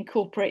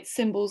incorporate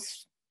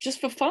symbols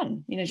just for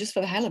fun, just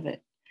for the hell of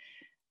it.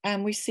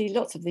 And we see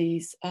lots of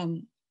these,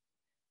 and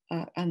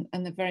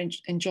they're very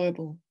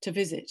enjoyable to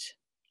visit.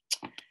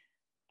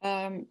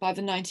 By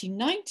the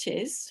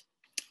 1990s,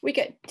 we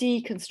get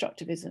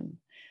deconstructivism.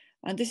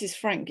 And this is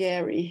Frank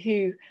Gehry,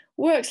 who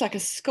works like a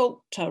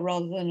sculptor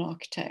rather than an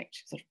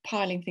architect, sort of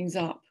piling things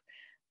up,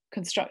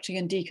 constructing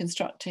and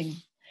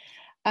deconstructing.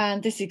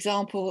 And this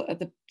example at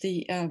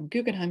the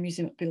Guggenheim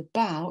Museum at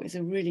Bilbao is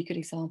a really good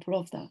example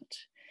of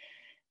that.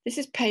 This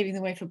is paving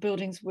the way for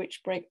buildings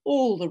which break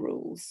all the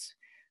rules.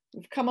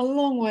 We've come a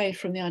long way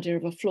from the idea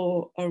of a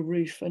floor, a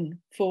roof, and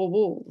 4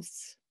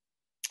 walls.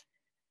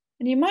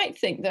 And you might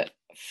think that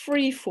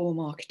free-form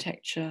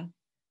architecture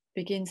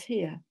begins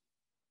here,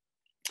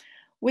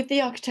 with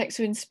the architects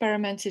who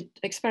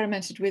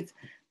experimented with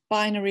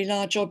binary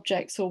large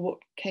objects, or what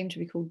came to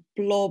be called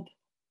blob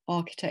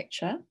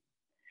architecture.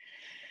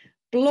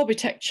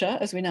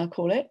 Blobitecture, as we now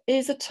call it,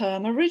 is a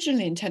term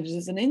originally intended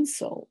as an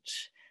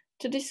insult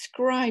to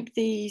describe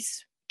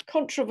these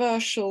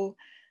controversial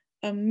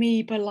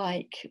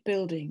amoeba-like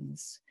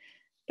buildings.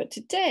 But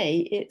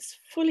today it's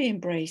fully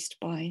embraced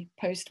by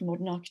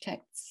postmodern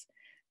architects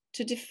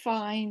to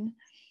define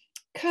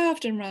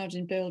curved and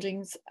rounded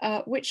buildings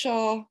which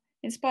are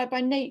inspired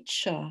by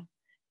nature,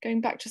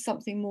 going back to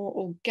something more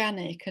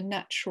organic and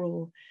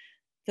natural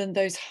than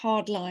those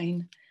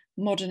hardline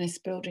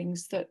modernist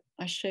buildings that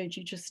I showed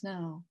you just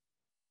now.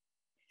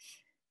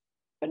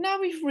 But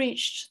now we've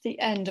reached the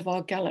end of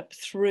our gallop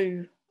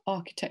through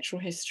architectural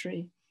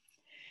history,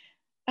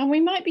 and we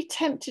might be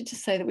tempted to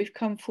say that we've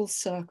come full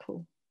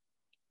circle.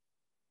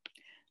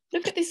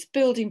 Look at this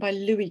building by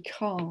Louis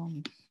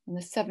Kahn in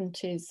the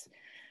 70s,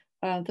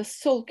 the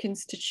Salk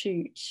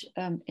Institute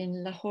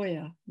in La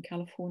Jolla, in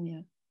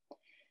California,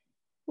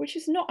 which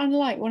is not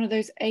unlike one of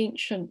those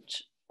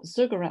ancient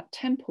ziggurat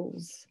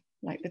temples,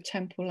 like the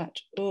temple at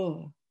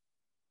Ur.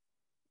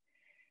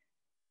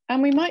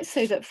 And we might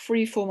say that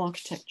freeform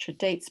architecture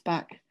dates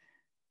back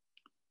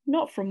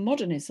not from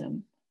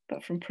modernism,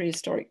 but from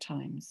prehistoric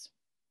times.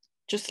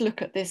 Just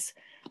look at this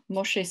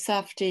Moshe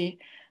Safdie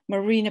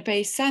Marina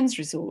Bay Sands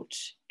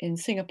Resort in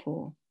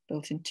Singapore,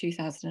 built in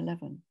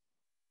 2011.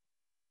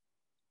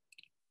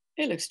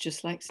 It looks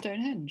just like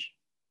Stonehenge.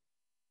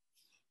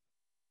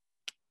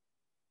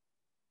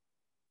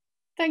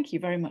 Thank you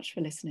very much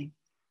for listening.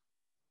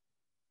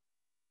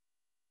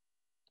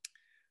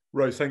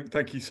 Rose,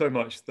 thank you so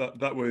much.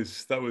 That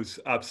was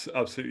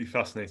absolutely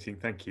fascinating.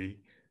 Thank you.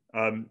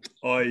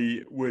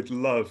 I would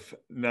love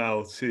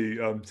now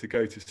to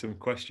go to some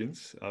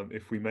questions,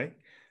 if we may,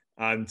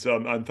 and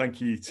thank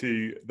you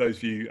to those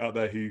of you out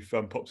there who've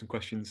popped some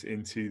questions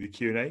into the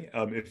Q&A.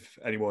 If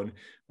anyone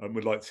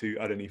would like to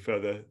add any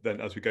further,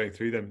 then as we're going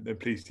through them, then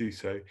please do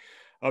so.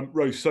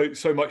 Rose,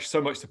 so much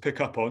to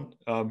pick up on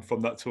from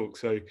that talk.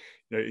 So,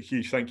 a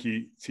huge thank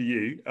you to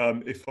you.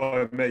 If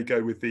I may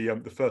go with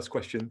the first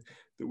question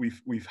that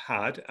we've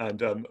had,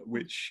 and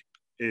which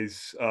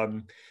is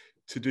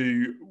to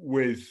do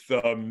with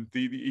the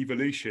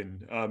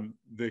evolution.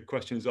 The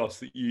question is asked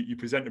that you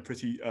present a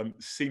pretty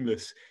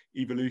seamless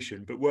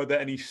evolution, but were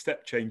there any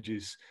step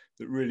changes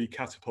that really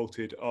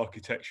catapulted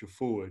architecture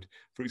forward?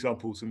 For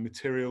example, some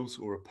materials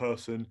or a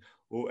person,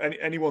 or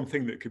any one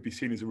thing that could be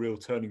seen as a real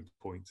turning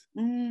point?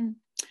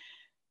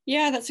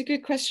 Yeah, that's a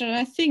good question. And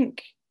I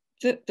think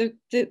that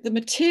the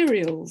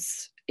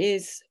materials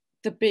is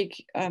the big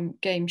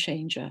game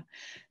changer.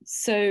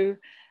 So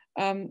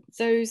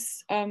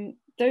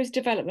those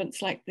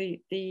developments like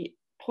the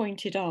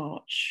pointed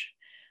arch,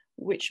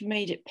 which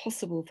made it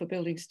possible for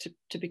buildings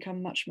to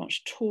become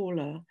much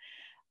taller.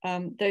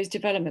 Those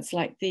developments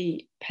like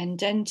the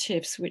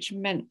pendentives, which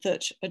meant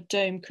that a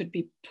dome could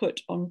be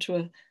put onto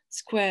a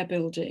square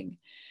building.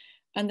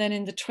 And then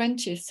in the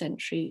 20th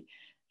century,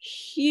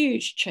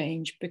 huge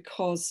change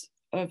because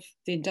of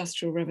the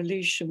Industrial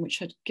Revolution, which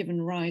had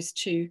given rise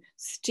to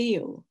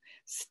steel.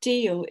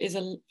 Steel is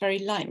a very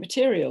light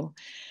material.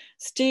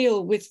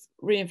 Steel with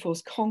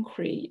reinforced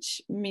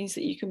concrete means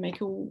that you can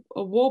make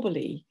a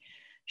wobbly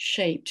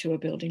shape to a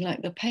building,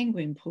 like the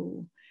penguin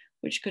pool,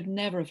 which could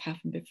never have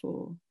happened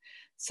before.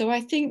 So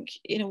I think,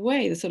 in a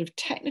way, the sort of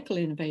technical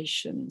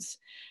innovations,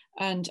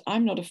 and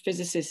I'm not a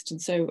physicist,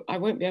 and so I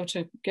won't be able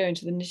to go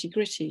into the nitty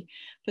gritty,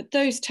 but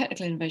those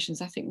technical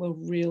innovations, I think, were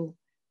real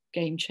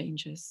game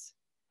changers.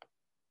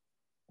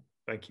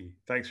 Thank you.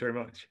 Thanks very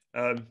much.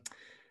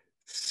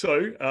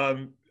 So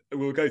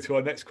we'll go to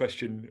our next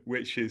question,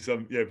 which is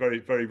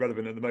very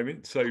relevant at the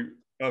moment. So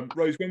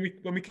Rose,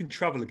 when we can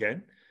travel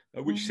again,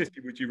 which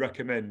city would you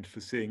recommend for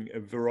seeing a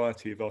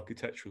variety of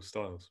architectural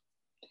styles?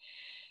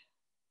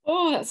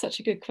 Oh, that's such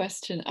a good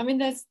question. I mean,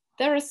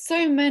 there are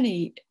so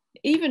many,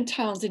 even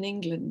towns in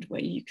England,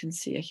 where you can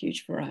see a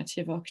huge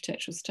variety of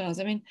architectural styles.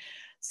 I mean,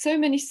 so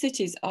many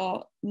cities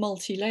are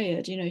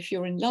multi-layered. If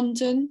you're in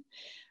London,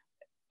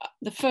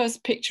 the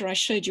first picture I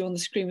showed you on the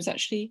screen was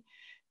actually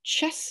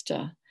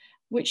Chester,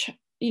 which,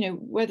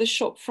 where the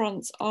shop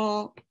fronts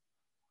are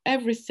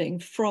everything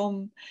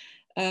from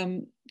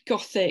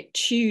Gothic,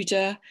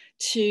 Tudor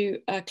to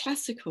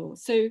classical.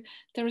 So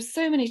there are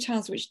so many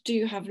towns which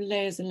do have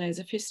layers and layers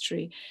of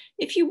history.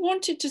 If you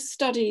wanted to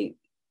study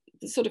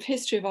the sort of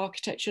history of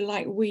architecture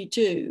like we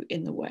do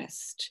in the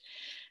West,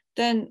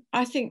 then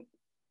I think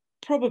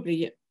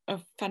probably a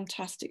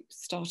fantastic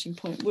starting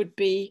point would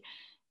be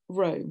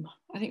Rome.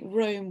 I think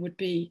Rome would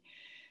be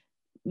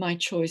my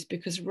choice,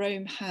 because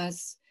Rome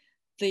has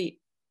the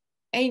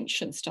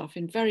ancient stuff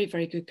in very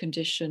good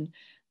condition,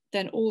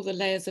 then all the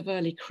layers of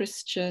early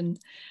Christian,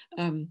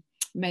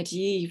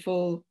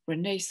 medieval,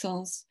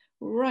 Renaissance,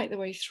 right the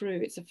way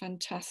through. It's a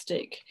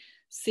fantastic,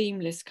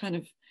 seamless kind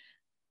of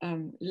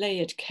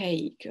layered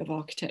cake of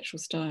architectural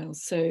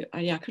styles. So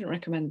yeah, I couldn't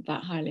recommend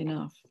that highly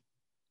enough.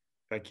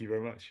 Thank you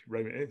very much.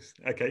 Rome it is.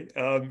 Okay,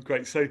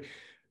 great. So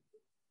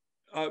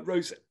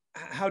Rose,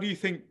 how do you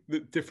think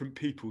that different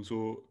peoples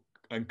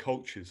and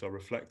cultures are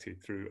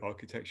reflected through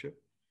architecture?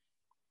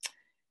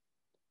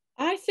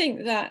 I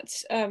think that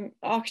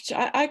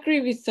architecture. I agree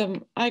with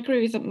them. I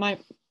agree with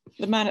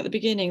the man at the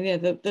beginning there,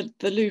 the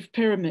Louvre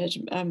pyramid,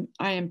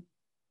 I.M.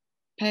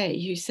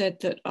 Pei, who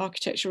said that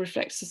architecture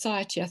reflects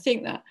society. I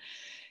think that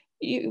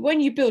when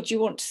you build,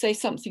 you want to say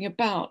something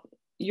about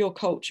your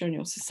culture and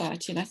your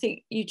society, and I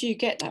think you do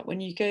get that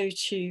when you go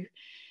to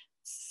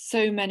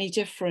so many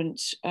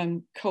different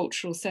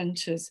cultural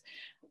centres.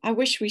 I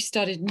wish we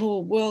studied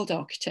more world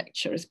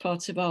architecture as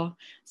part of our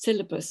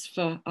syllabus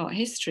for art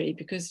history,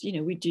 because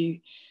we do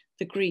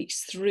the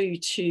Greeks through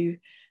to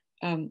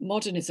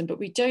modernism, but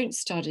we don't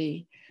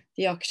study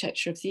the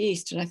architecture of the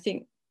East. And I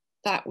think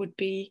that would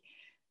be,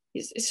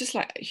 it's just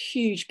like a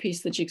huge piece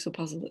of the jigsaw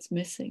puzzle that's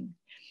missing.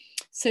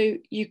 So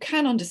you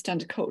can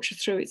understand a culture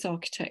through its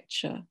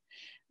architecture.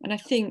 And I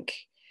think,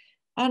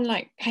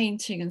 unlike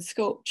painting and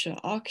sculpture,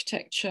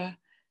 architecture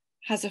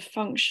has a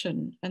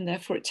function, and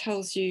therefore it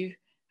tells you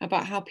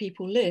about how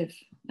people live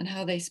and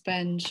how they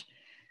spend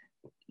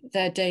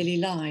their daily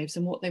lives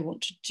and what they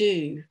want to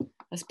do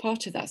as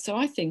part of that. So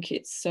I think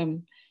it's, I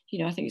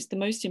think it's the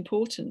most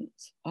important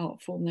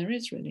art form there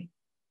is, really.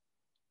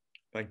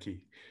 Thank you.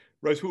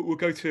 Rose, we'll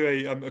go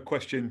to a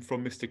question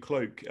from Mr.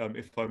 Cloak,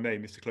 if I may.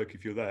 Mr. Cloak,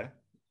 if you're there.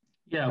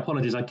 Yeah,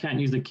 apologies. I can't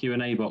use the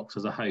Q&A box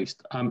as a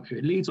host.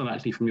 It leads on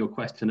actually from your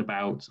question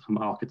about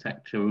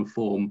architecture and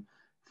form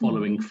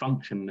following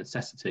function and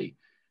necessity.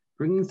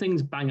 Bringing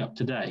things bang up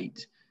to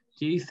date,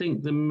 do you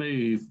think the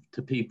move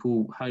to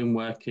people home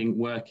working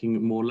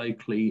more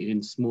locally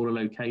in smaller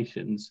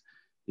locations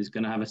is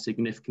going to have a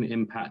significant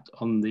impact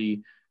on the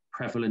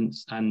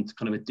prevalence and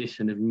kind of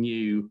addition of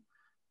new,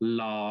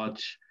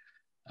 large,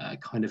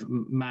 kind of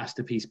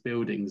masterpiece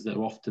buildings that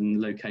are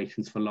often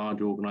locations for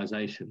larger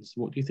organisations.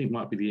 What do you think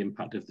might be the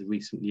impact of the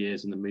recent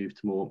years and the move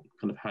to more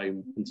kind of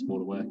home and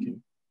smaller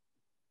working?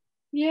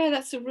 Yeah,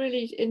 that's a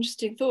really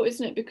interesting thought,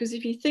 isn't it? Because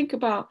if you think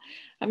about,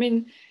 I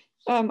mean,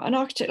 an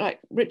architect like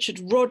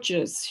Richard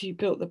Rogers, who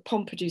built the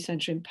Pompidou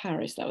Centre in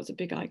Paris, that was a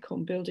big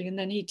icon building. And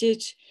then he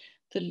did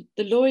the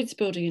Lloyd's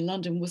building in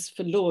London was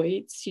for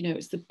Lloyd's, you know,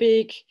 it's the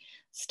big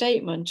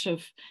statement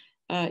of,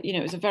 you know,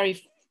 it was a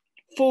very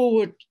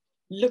forward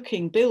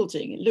looking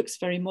building. It looks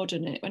very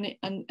modern.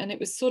 And it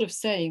was sort of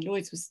saying,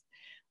 Lloyd's was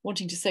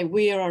wanting to say,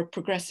 we are a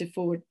progressive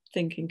forward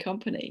thinking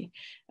company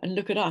and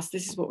look at us,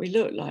 this is what we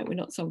look like. We're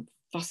not some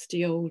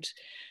fusty old,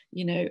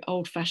 you know,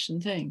 old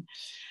fashioned thing.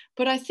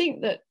 But I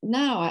think that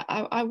now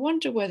I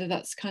wonder whether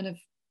that's kind of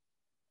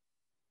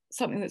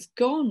something that's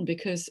gone,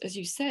 because as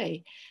you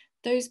say,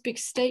 those big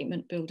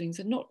statement buildings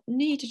are not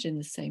needed in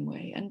the same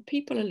way. And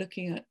people are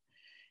looking at,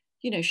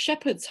 you know,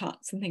 shepherd's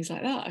huts and things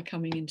like that are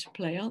coming into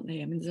play, aren't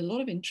they? I mean, there's a lot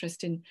of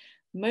interest in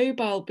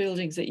mobile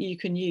buildings that you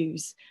can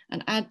use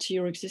and add to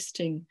your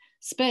existing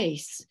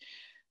space.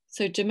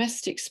 So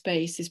domestic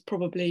space is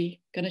probably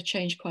going to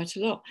change quite a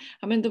lot.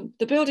 I mean,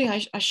 the building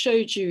I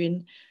showed you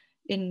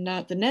in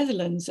the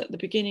Netherlands at the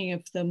beginning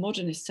of the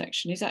modernist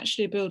section is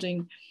actually a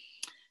building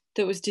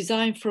that was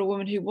designed for a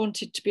woman who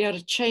wanted to be able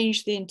to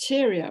change the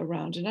interior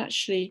around. And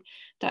actually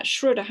that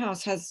Schroeder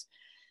house has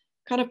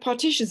kind of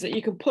partitions that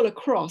you can pull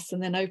across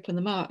and then open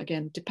them out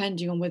again,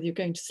 depending on whether you're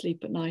going to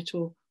sleep at night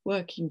or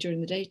working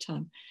during the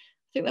daytime.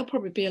 I think there'll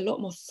probably be a lot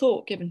more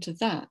thought given to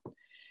that,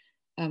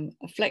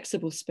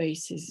 flexible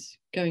spaces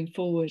going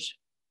forward.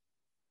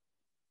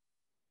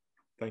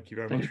 Thank you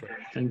very much.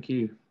 Thank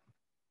you.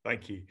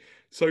 Thank you.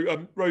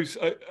 So, Rose,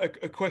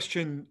 a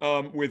question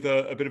with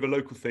a bit of a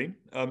local theme.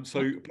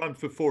 So,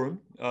 Blandford Forum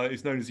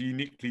is known as a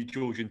uniquely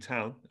Georgian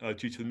town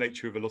due to the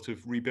nature of a lot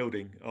of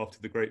rebuilding after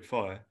the Great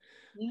Fire.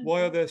 Yeah.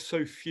 Why are there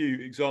so few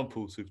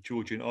examples of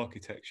Georgian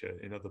architecture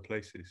in other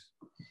places?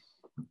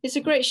 It's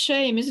a great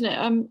shame, isn't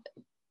it?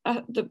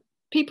 The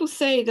people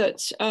say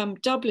that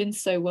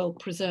Dublin's so well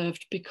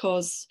preserved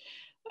because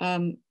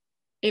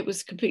it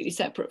was completely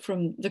separate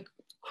from the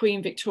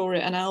Queen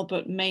Victoria and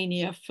Albert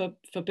mania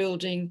for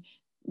building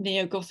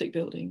neo-Gothic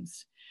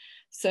buildings.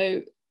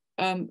 So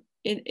in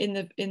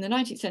the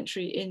 19th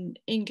century in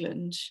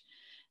England,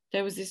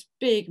 there was this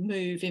big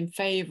move in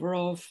favour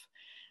of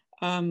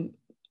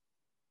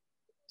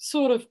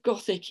sort of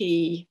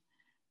Gothic-y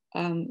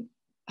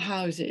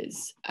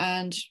houses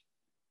and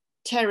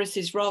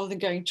terraces rather than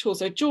going tall.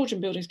 So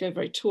Georgian buildings go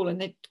very tall and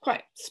they're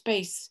quite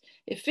space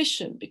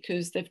efficient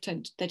because they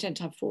tend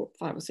to have 4,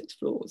 5 or 6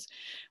 floors.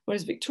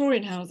 Whereas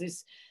Victorian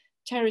houses,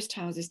 terraced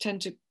houses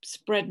tend to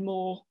spread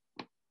more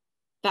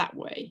that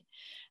way.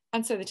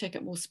 And so they take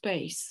up more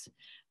space.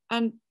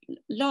 And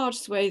large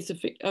swathes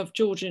of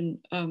Georgian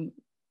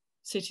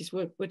cities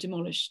were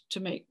demolished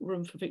to make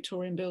room for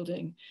Victorian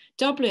building.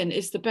 Dublin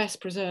is the best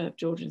preserved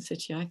Georgian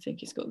city, I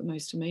think. It's got the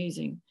most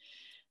amazing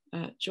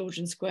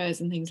Georgian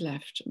squares and things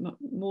left.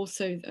 More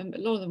so, a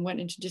lot of them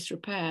went into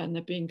disrepair and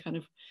they're being kind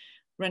of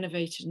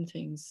renovated and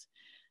things.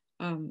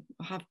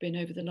 Have been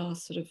over the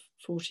last sort of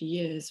 40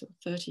 years or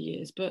 30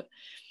 years. But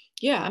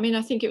yeah, I mean,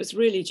 I think it was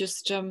really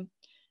just,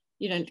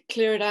 you know,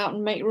 clear it out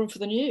and make room for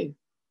the new.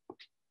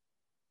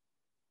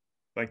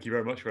 Thank you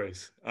very much,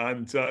 Rose.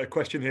 And a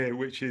question here,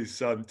 which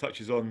is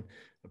touches on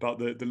about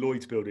the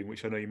Lloyd's building,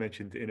 which I know you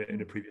mentioned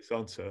in a previous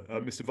answer.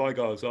 Mr.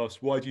 Weigar has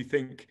asked, why do you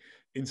think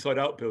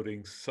inside-out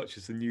buildings, such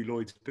as the new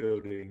Lloyd's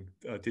building,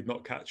 did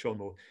not catch on?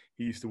 Or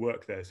he used to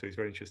work there, so he's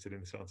very interested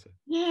in this answer.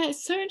 Yeah,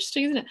 it's so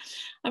interesting, isn't it?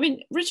 I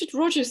mean, Richard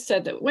Rogers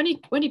said that when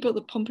he built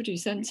the Pompidou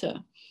Centre,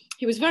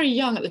 he was very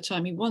young at the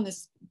time. He won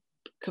this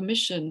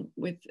commission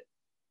with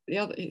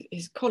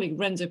his colleague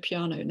Renzo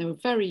Piano, and they were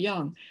very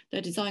young.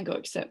 Their design got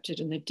accepted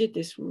and they did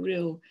this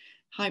real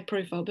high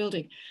profile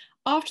building.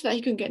 After that,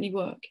 he couldn't get any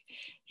work.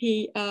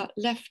 He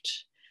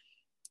left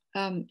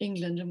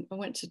England and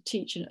went to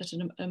teach at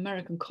an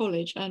American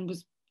college and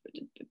was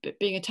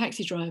being a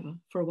taxi driver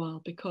for a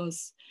while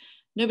because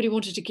nobody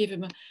wanted to give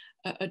him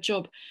a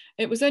job.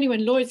 It was only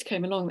when Lloyd's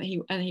came along that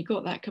he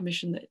got that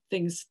commission that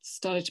things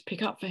started to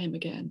pick up for him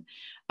again.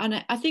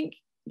 And I think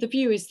the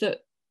view is that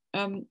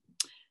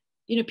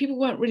you know, people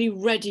weren't really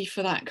ready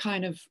for that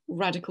kind of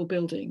radical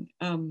building.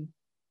 In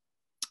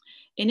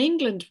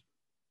England,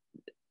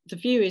 the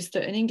view is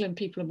that in England,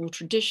 people are more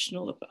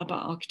traditional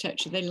about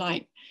architecture. They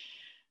like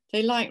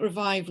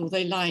revival,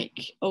 they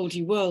like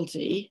oldie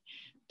worldy.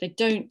 They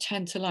don't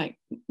tend to like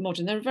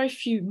modern. There are very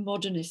few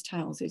modernist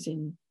houses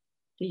in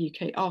the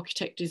UK,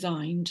 architect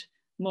designed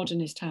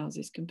modernist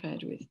houses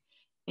compared with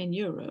in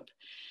Europe.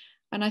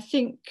 And I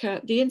think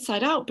the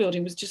inside out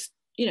building was just,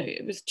 you know,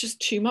 it was just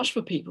too much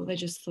for people. They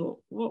just thought,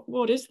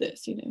 what is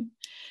this? You know,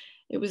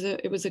 it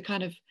was a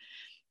kind of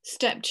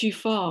step too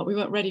far. We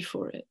weren't ready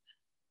for it.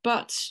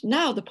 But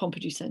now the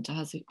Pompidou Centre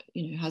has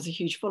a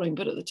huge following.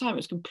 But at the time, it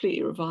was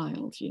completely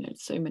reviled. You know,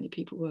 so many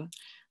people were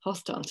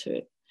hostile to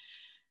it.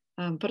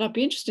 But I'd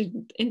be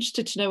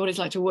interested to know what it's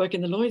like to work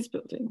in the Lloyd's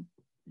building.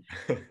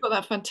 It's got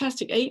that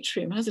fantastic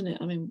atrium, hasn't it?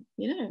 I mean,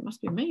 it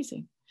must be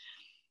amazing.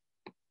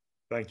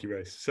 Thank you,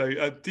 Rose. So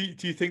do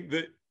you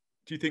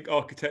think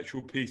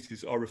architectural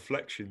pieces are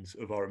reflections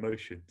of our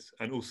emotions?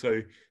 And also,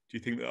 do you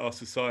think that our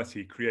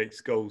society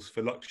creates goals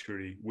for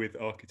luxury with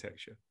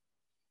architecture?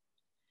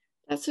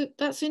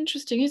 That's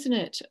interesting, isn't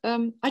it?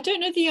 I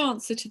don't know the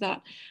answer to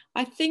that.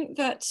 I think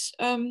that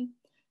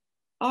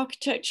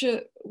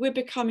architecture, we're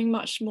becoming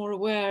much more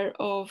aware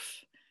of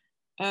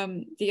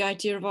the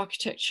idea of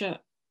architecture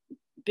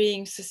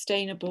being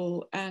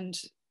sustainable and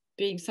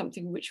being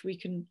something which we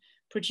can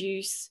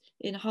produce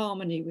in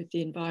harmony with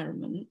the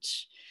environment.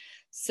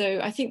 So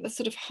I think the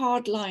sort of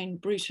hardline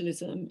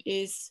brutalism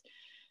is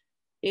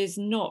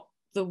not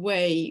the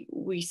way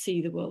we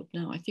see the world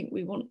now. I think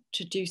we want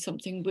to do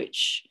something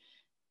which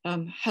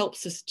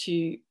helps us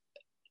to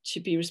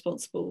be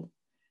responsible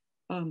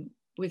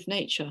with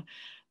nature.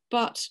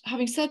 But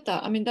having said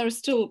that, I mean, there are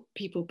still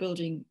people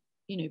building,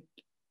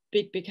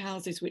 big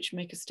houses which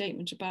make a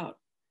statement about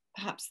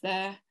perhaps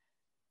their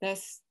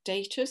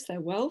status,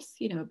 their wealth.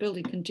 A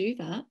building can do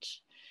that.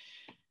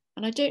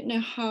 And I don't know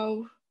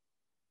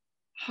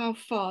how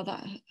far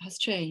that has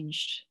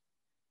changed.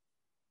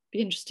 Be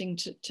interesting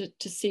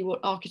to see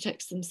what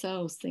architects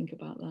themselves think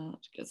about that,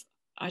 because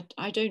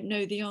I don't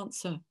know the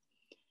answer.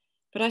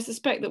 But I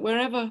suspect that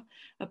wherever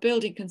a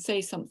building can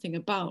say something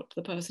about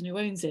the person who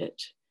owns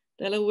it,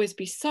 there'll always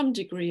be some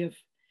degree of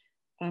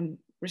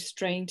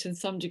restraint and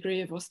some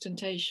degree of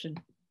ostentation.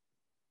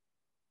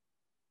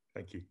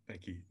 Thank you.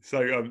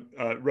 So,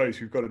 Rose,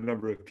 we've got a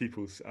number of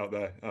pupils out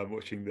there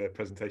watching the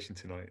presentation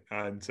tonight,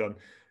 and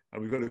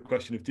we've got a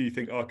question of: do you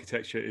think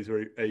architecture is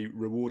a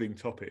rewarding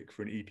topic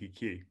for an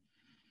EPQ?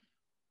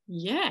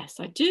 Yes,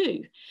 I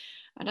do,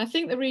 and I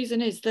think the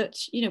reason is that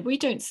we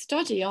don't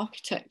study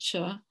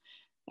architecture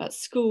at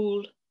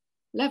school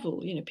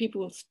level.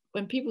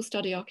 When people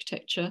study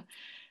architecture,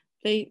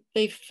 they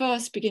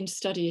first begin to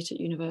study it at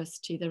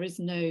university. There is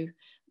no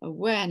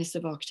awareness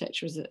of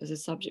architecture as a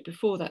subject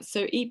before that.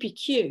 So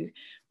EPQ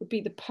would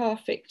be the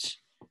perfect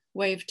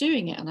way of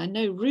doing it. And I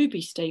know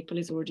Ruby Staple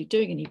is already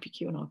doing an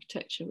EPQ on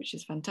architecture, which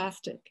is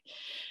fantastic.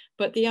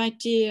 But the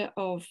idea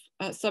of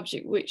a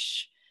subject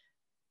which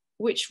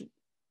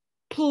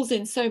pulls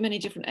in so many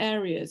different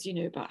areas,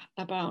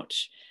 about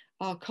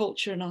our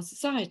culture and our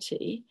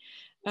society,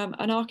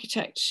 an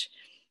architect,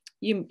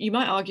 you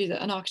might argue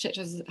that an architect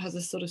has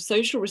a sort of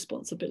social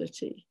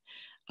responsibility,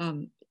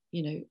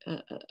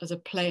 as a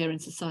player in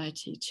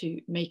society to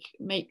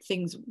make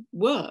things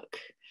work.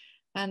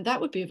 And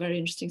that would be a very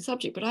interesting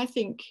subject. But I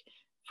think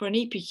for an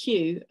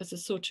EPQ as a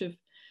sort of,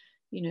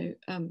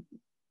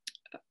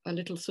 a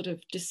little sort of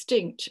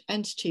distinct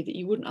entity that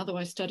you wouldn't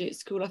otherwise study at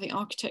school, I think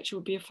architecture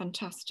would be a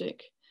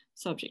fantastic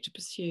subject to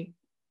pursue.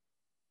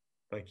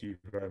 Thank you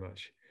very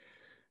much.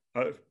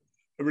 A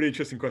really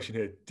interesting question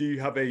here. Do you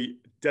have a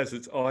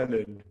desert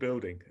island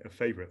building, a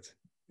favourite?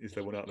 Is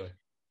there one out there?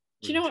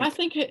 Do you know what? I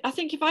think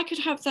if I could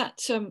have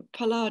that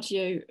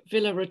Palladio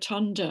Villa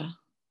Rotonda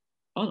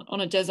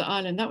on a desert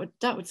island,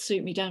 that would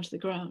suit me down to the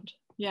ground.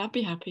 Yeah, I'd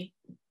be happy.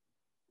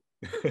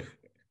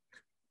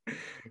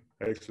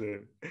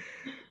 Excellent.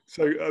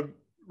 So,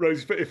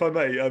 Rose, if I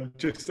may,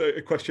 just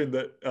a question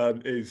that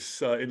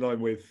is in line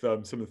with some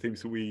of the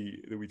themes that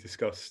we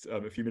discussed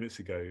a few minutes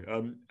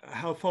ago.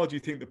 How far do you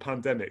think the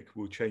pandemic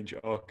will change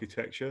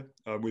architecture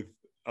with,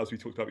 as we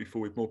talked about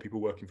before, with more people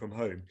working from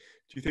home?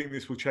 Do you think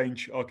this will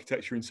change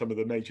architecture in some of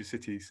the major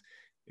cities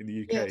in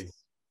the UK?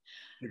 Yes,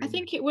 I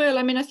think it will.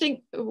 I mean, I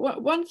think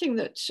one thing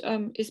that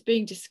is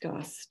being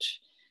discussed,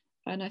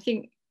 and I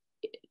think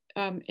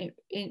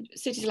in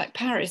cities like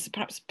Paris are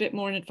perhaps a bit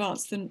more in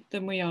advance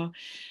than we are,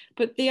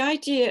 but the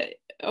idea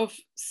of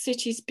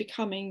cities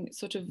becoming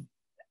sort of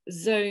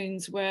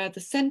zones where the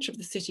centre of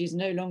the city is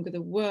no longer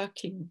the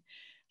working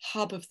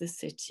hub of the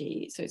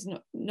city. So it's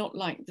not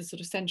like the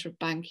sort of centre of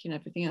banking and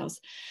everything else.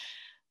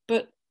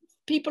 But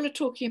people are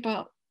talking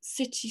about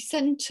city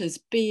centres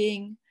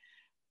being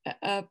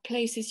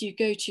places you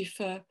go to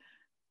for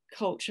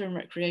culture and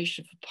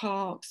recreation, for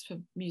parks, for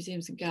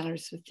museums and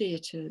galleries, for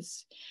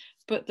theatres,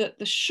 but that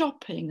the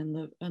shopping and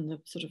the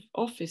sort of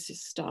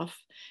offices stuff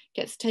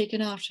gets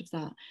taken out of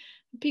that.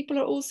 People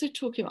are also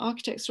talking,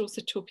 architects are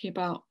also talking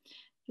about,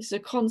 this is a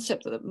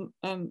concept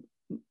that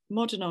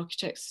modern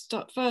architects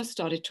first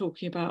started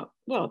talking about.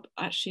 Well,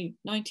 actually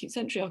 19th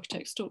century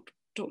architects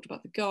talked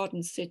about the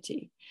garden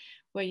city,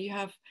 where you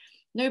have,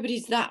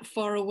 nobody's that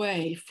far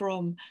away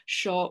from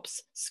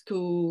shops,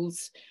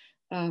 schools,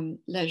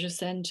 leisure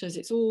centres.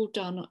 It's all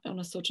done on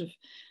a sort of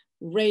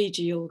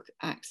radial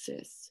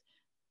axis.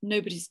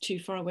 Nobody's too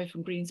far away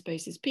from green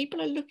spaces.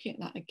 People are looking at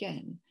that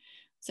again,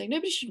 saying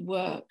nobody should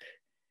work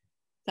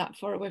that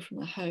far away from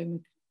their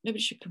home.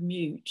 Nobody should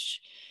commute.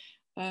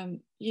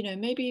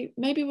 Maybe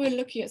we're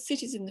looking at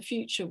cities in the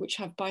future which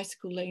have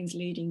bicycle lanes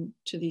leading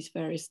to these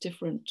various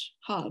different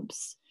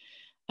hubs.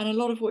 And a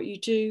lot of what you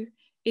do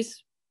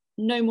is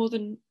no more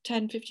than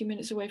 10, 15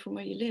 minutes away from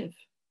where you live.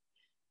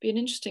 Be an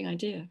interesting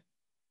idea.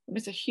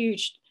 It's a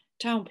huge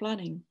town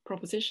planning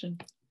proposition.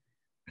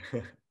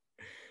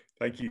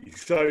 Thank you.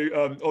 So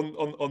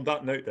on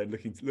that note, then,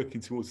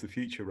 looking towards the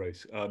future,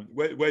 Rose,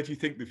 where do you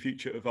think the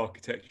future of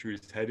architecture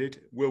is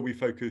headed? Will we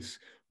focus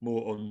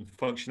more on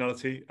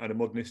functionality and a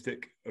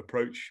modernistic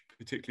approach,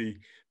 particularly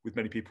with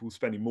many people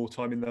spending more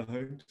time in their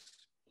homes?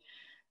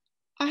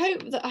 I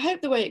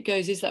hope the way it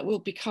goes is that we'll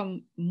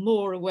become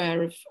more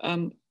aware of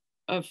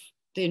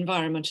the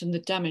environment and the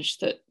damage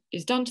that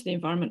is done to the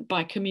environment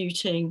by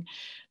commuting,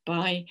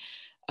 by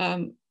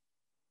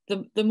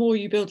the more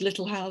you build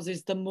little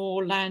houses, the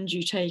more land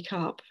you take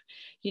up.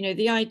 You know,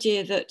 the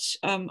idea that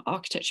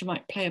architecture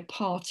might play a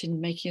part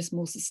in making us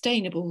more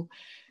sustainable,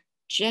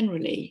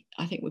 generally,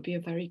 I think would be a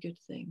very good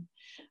thing.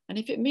 And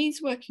if it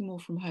means working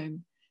more from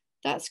home,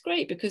 that's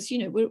great, because, you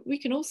know, we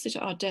can all sit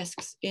at our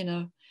desks in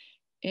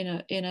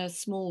a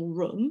small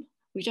room.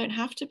 We don't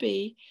have to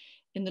be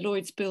in the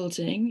Lloyd's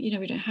building. You know,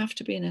 we don't have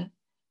to be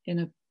in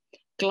a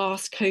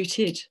glass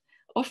coated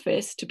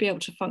office to be able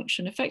to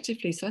function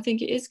effectively. So I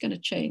think it is going to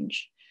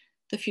change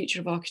the future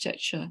of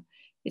architecture.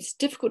 It's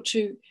difficult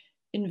to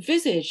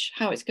envisage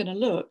how it's going to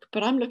look,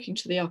 but I'm looking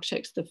to the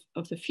architects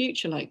of the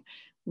future, like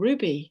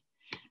Ruby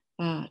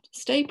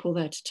Staple,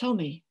 there to tell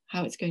me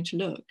how it's going to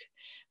look.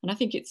 And I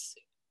think it's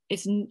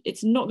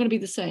not going to be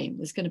the same.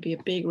 There's going to be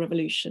a big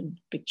revolution,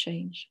 big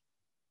change.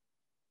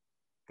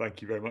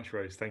 Thank you very much,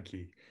 Rose. Thank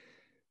you.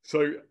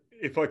 So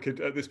if I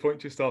could, at this point,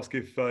 just ask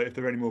if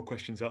there are any more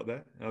questions out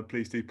there,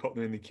 please do pop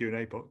them in the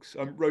Q&A box.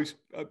 Rose,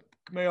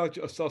 may I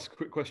just ask a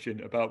quick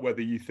question about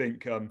whether you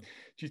think,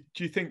 do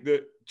you think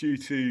that due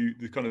to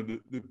the kind of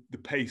the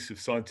pace of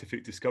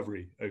scientific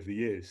discovery over the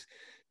years,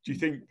 do you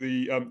think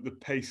the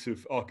pace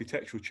of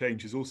architectural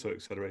change has also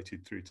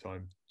accelerated through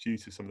time due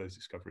to some of those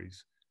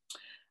discoveries?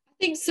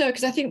 I think so,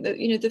 because I think that,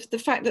 you know, the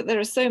fact that there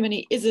are so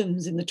many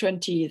isms in the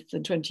 20th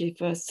and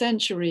 21st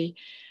century,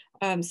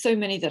 so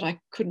many that I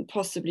couldn't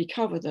possibly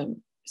cover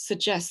them,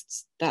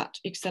 suggests that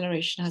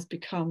acceleration has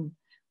become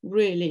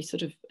really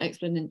sort of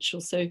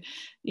exponential. So,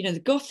 you know, the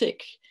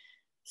Gothic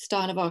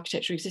style of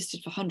architecture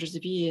existed for hundreds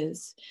of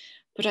years,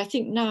 but I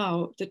think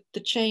now the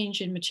change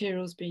in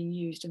materials being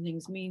used and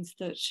things means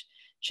that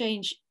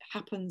change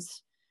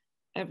happens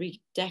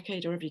every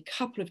decade or every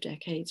couple of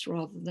decades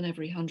rather than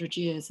every 100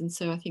 years. And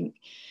so I think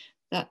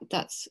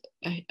that's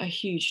a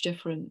huge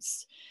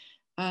difference.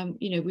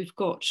 You know, we've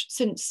got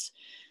since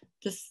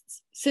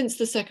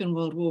the Second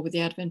World War, with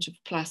the advent of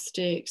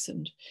plastics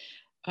and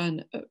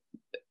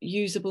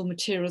usable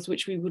materials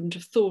which we wouldn't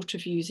have thought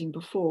of using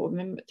before. I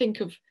mean, think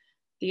of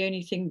the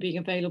only thing being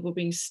available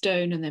being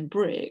stone and then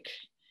brick.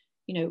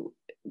 You know,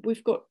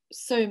 we've got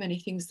so many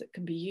things that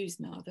can be used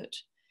now that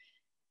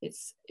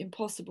it's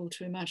impossible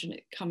to imagine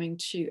it coming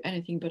to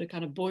anything but a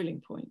kind of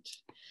boiling point.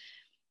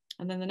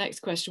 And then the next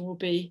question will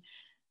be,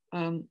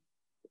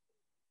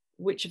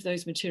 which of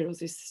those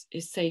materials is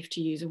safe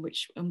to use,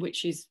 and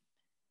which is,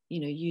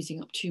 you know,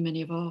 using up too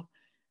many of our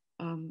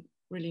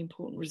really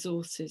important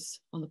resources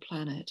on the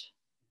planet.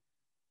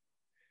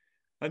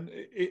 And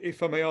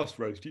if I may ask,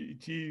 Rose, do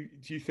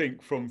you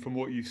think from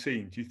what you've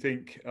seen, do you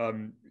think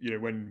you know,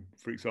 when,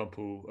 for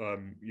example,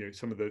 you know,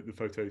 some of the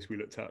photos we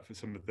looked at for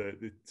some of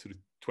the sort of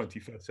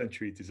 21st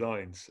century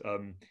designs,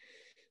 do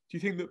you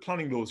think that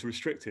planning laws are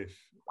restrictive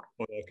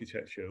on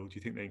architecture, or do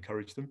you think they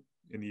encourage them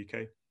in the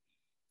UK?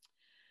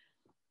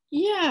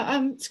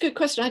 Yeah, it's a good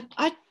question.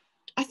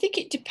 I think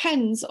it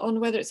depends on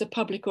whether it's a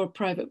public or a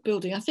private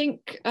building. I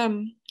think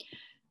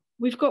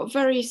we've got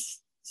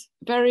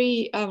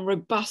very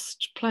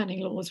robust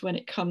planning laws when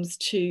it comes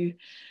to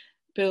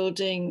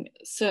building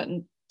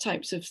certain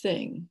types of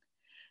thing.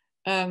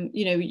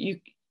 You know,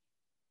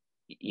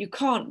 you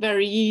can't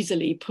very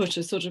easily put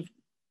a sort of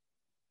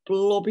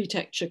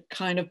blobby-texture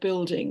kind of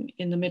building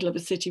in the middle of a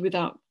city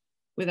without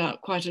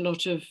quite a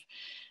lot of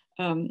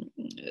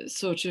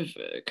sort of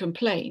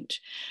complaint.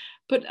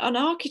 But an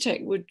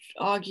architect would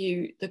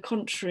argue the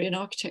contrary. An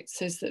architect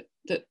says that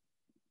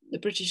the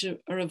British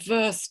are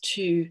averse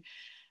to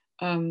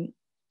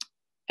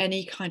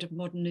any kind of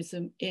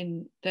modernism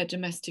in their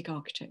domestic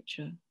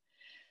architecture.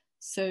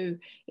 So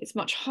it's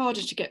much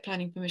harder to get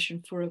planning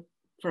permission for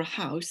a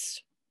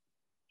house,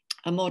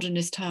 a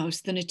modernist house,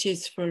 than it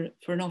is for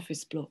an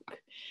office block.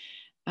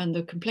 And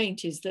the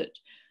complaint is that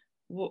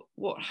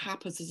what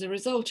happens as a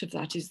result of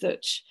that is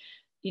that,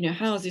 you know,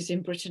 houses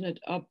in Britain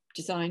are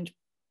designed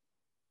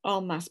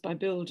en masse by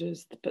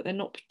builders, but they're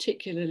not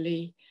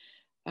particularly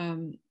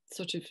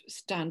sort of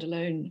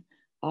standalone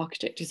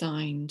architect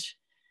designed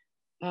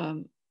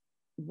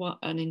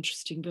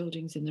interesting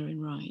buildings in their own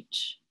right.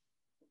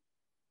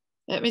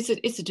 I mean,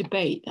 it's a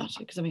debate, that,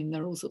 because I mean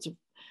there are all sorts of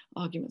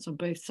arguments on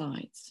both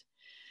sides,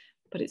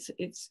 but it's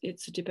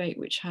a debate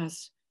which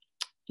has,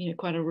 you know,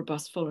 quite a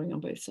robust following on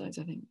both sides,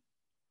 I think.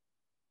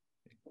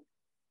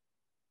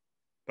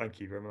 Thank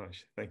you very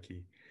much. Thank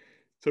you.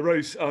 So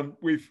Rose, I'm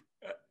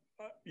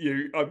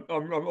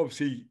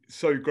obviously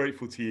so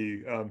grateful to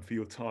you for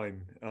your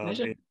time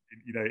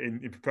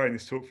in preparing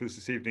this talk for us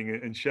this evening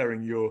and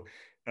sharing your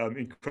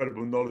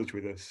incredible knowledge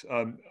with us.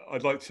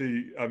 I'd like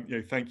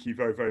to thank you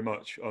very, very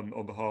much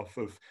on behalf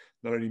of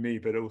not only me,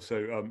 but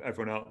also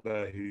everyone out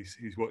there who's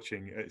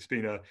watching. It's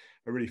been a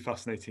really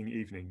fascinating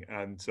evening,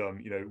 and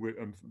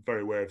I'm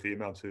very aware of the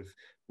amount of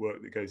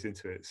work that goes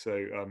into it.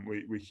 So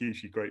we're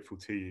hugely grateful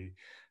to you.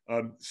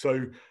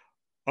 So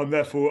I'm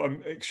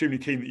extremely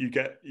keen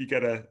that you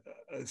get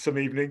some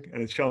evening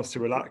and a chance to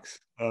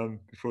relax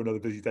before another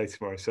busy day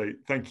tomorrow. So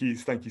thank you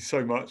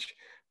so much.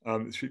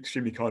 It's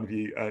extremely kind of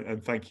you,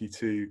 and thank you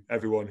to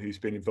everyone who's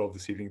been involved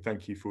this evening.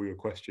 Thank you for your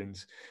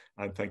questions,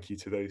 and thank you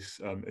to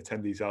those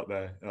attendees out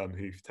there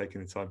who've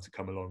taken the time to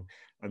come along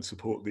and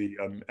support the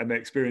MA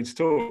Experience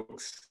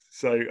talks.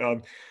 So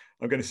I'm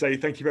going to say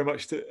thank you very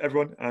much to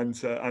everyone,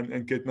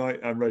 and good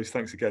night. And Rose,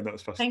 thanks again. That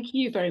was fascinating. Thank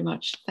you very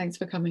much. Thanks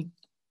for coming.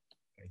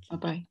 Thank you.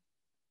 Bye-bye.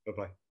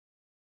 Bye-bye.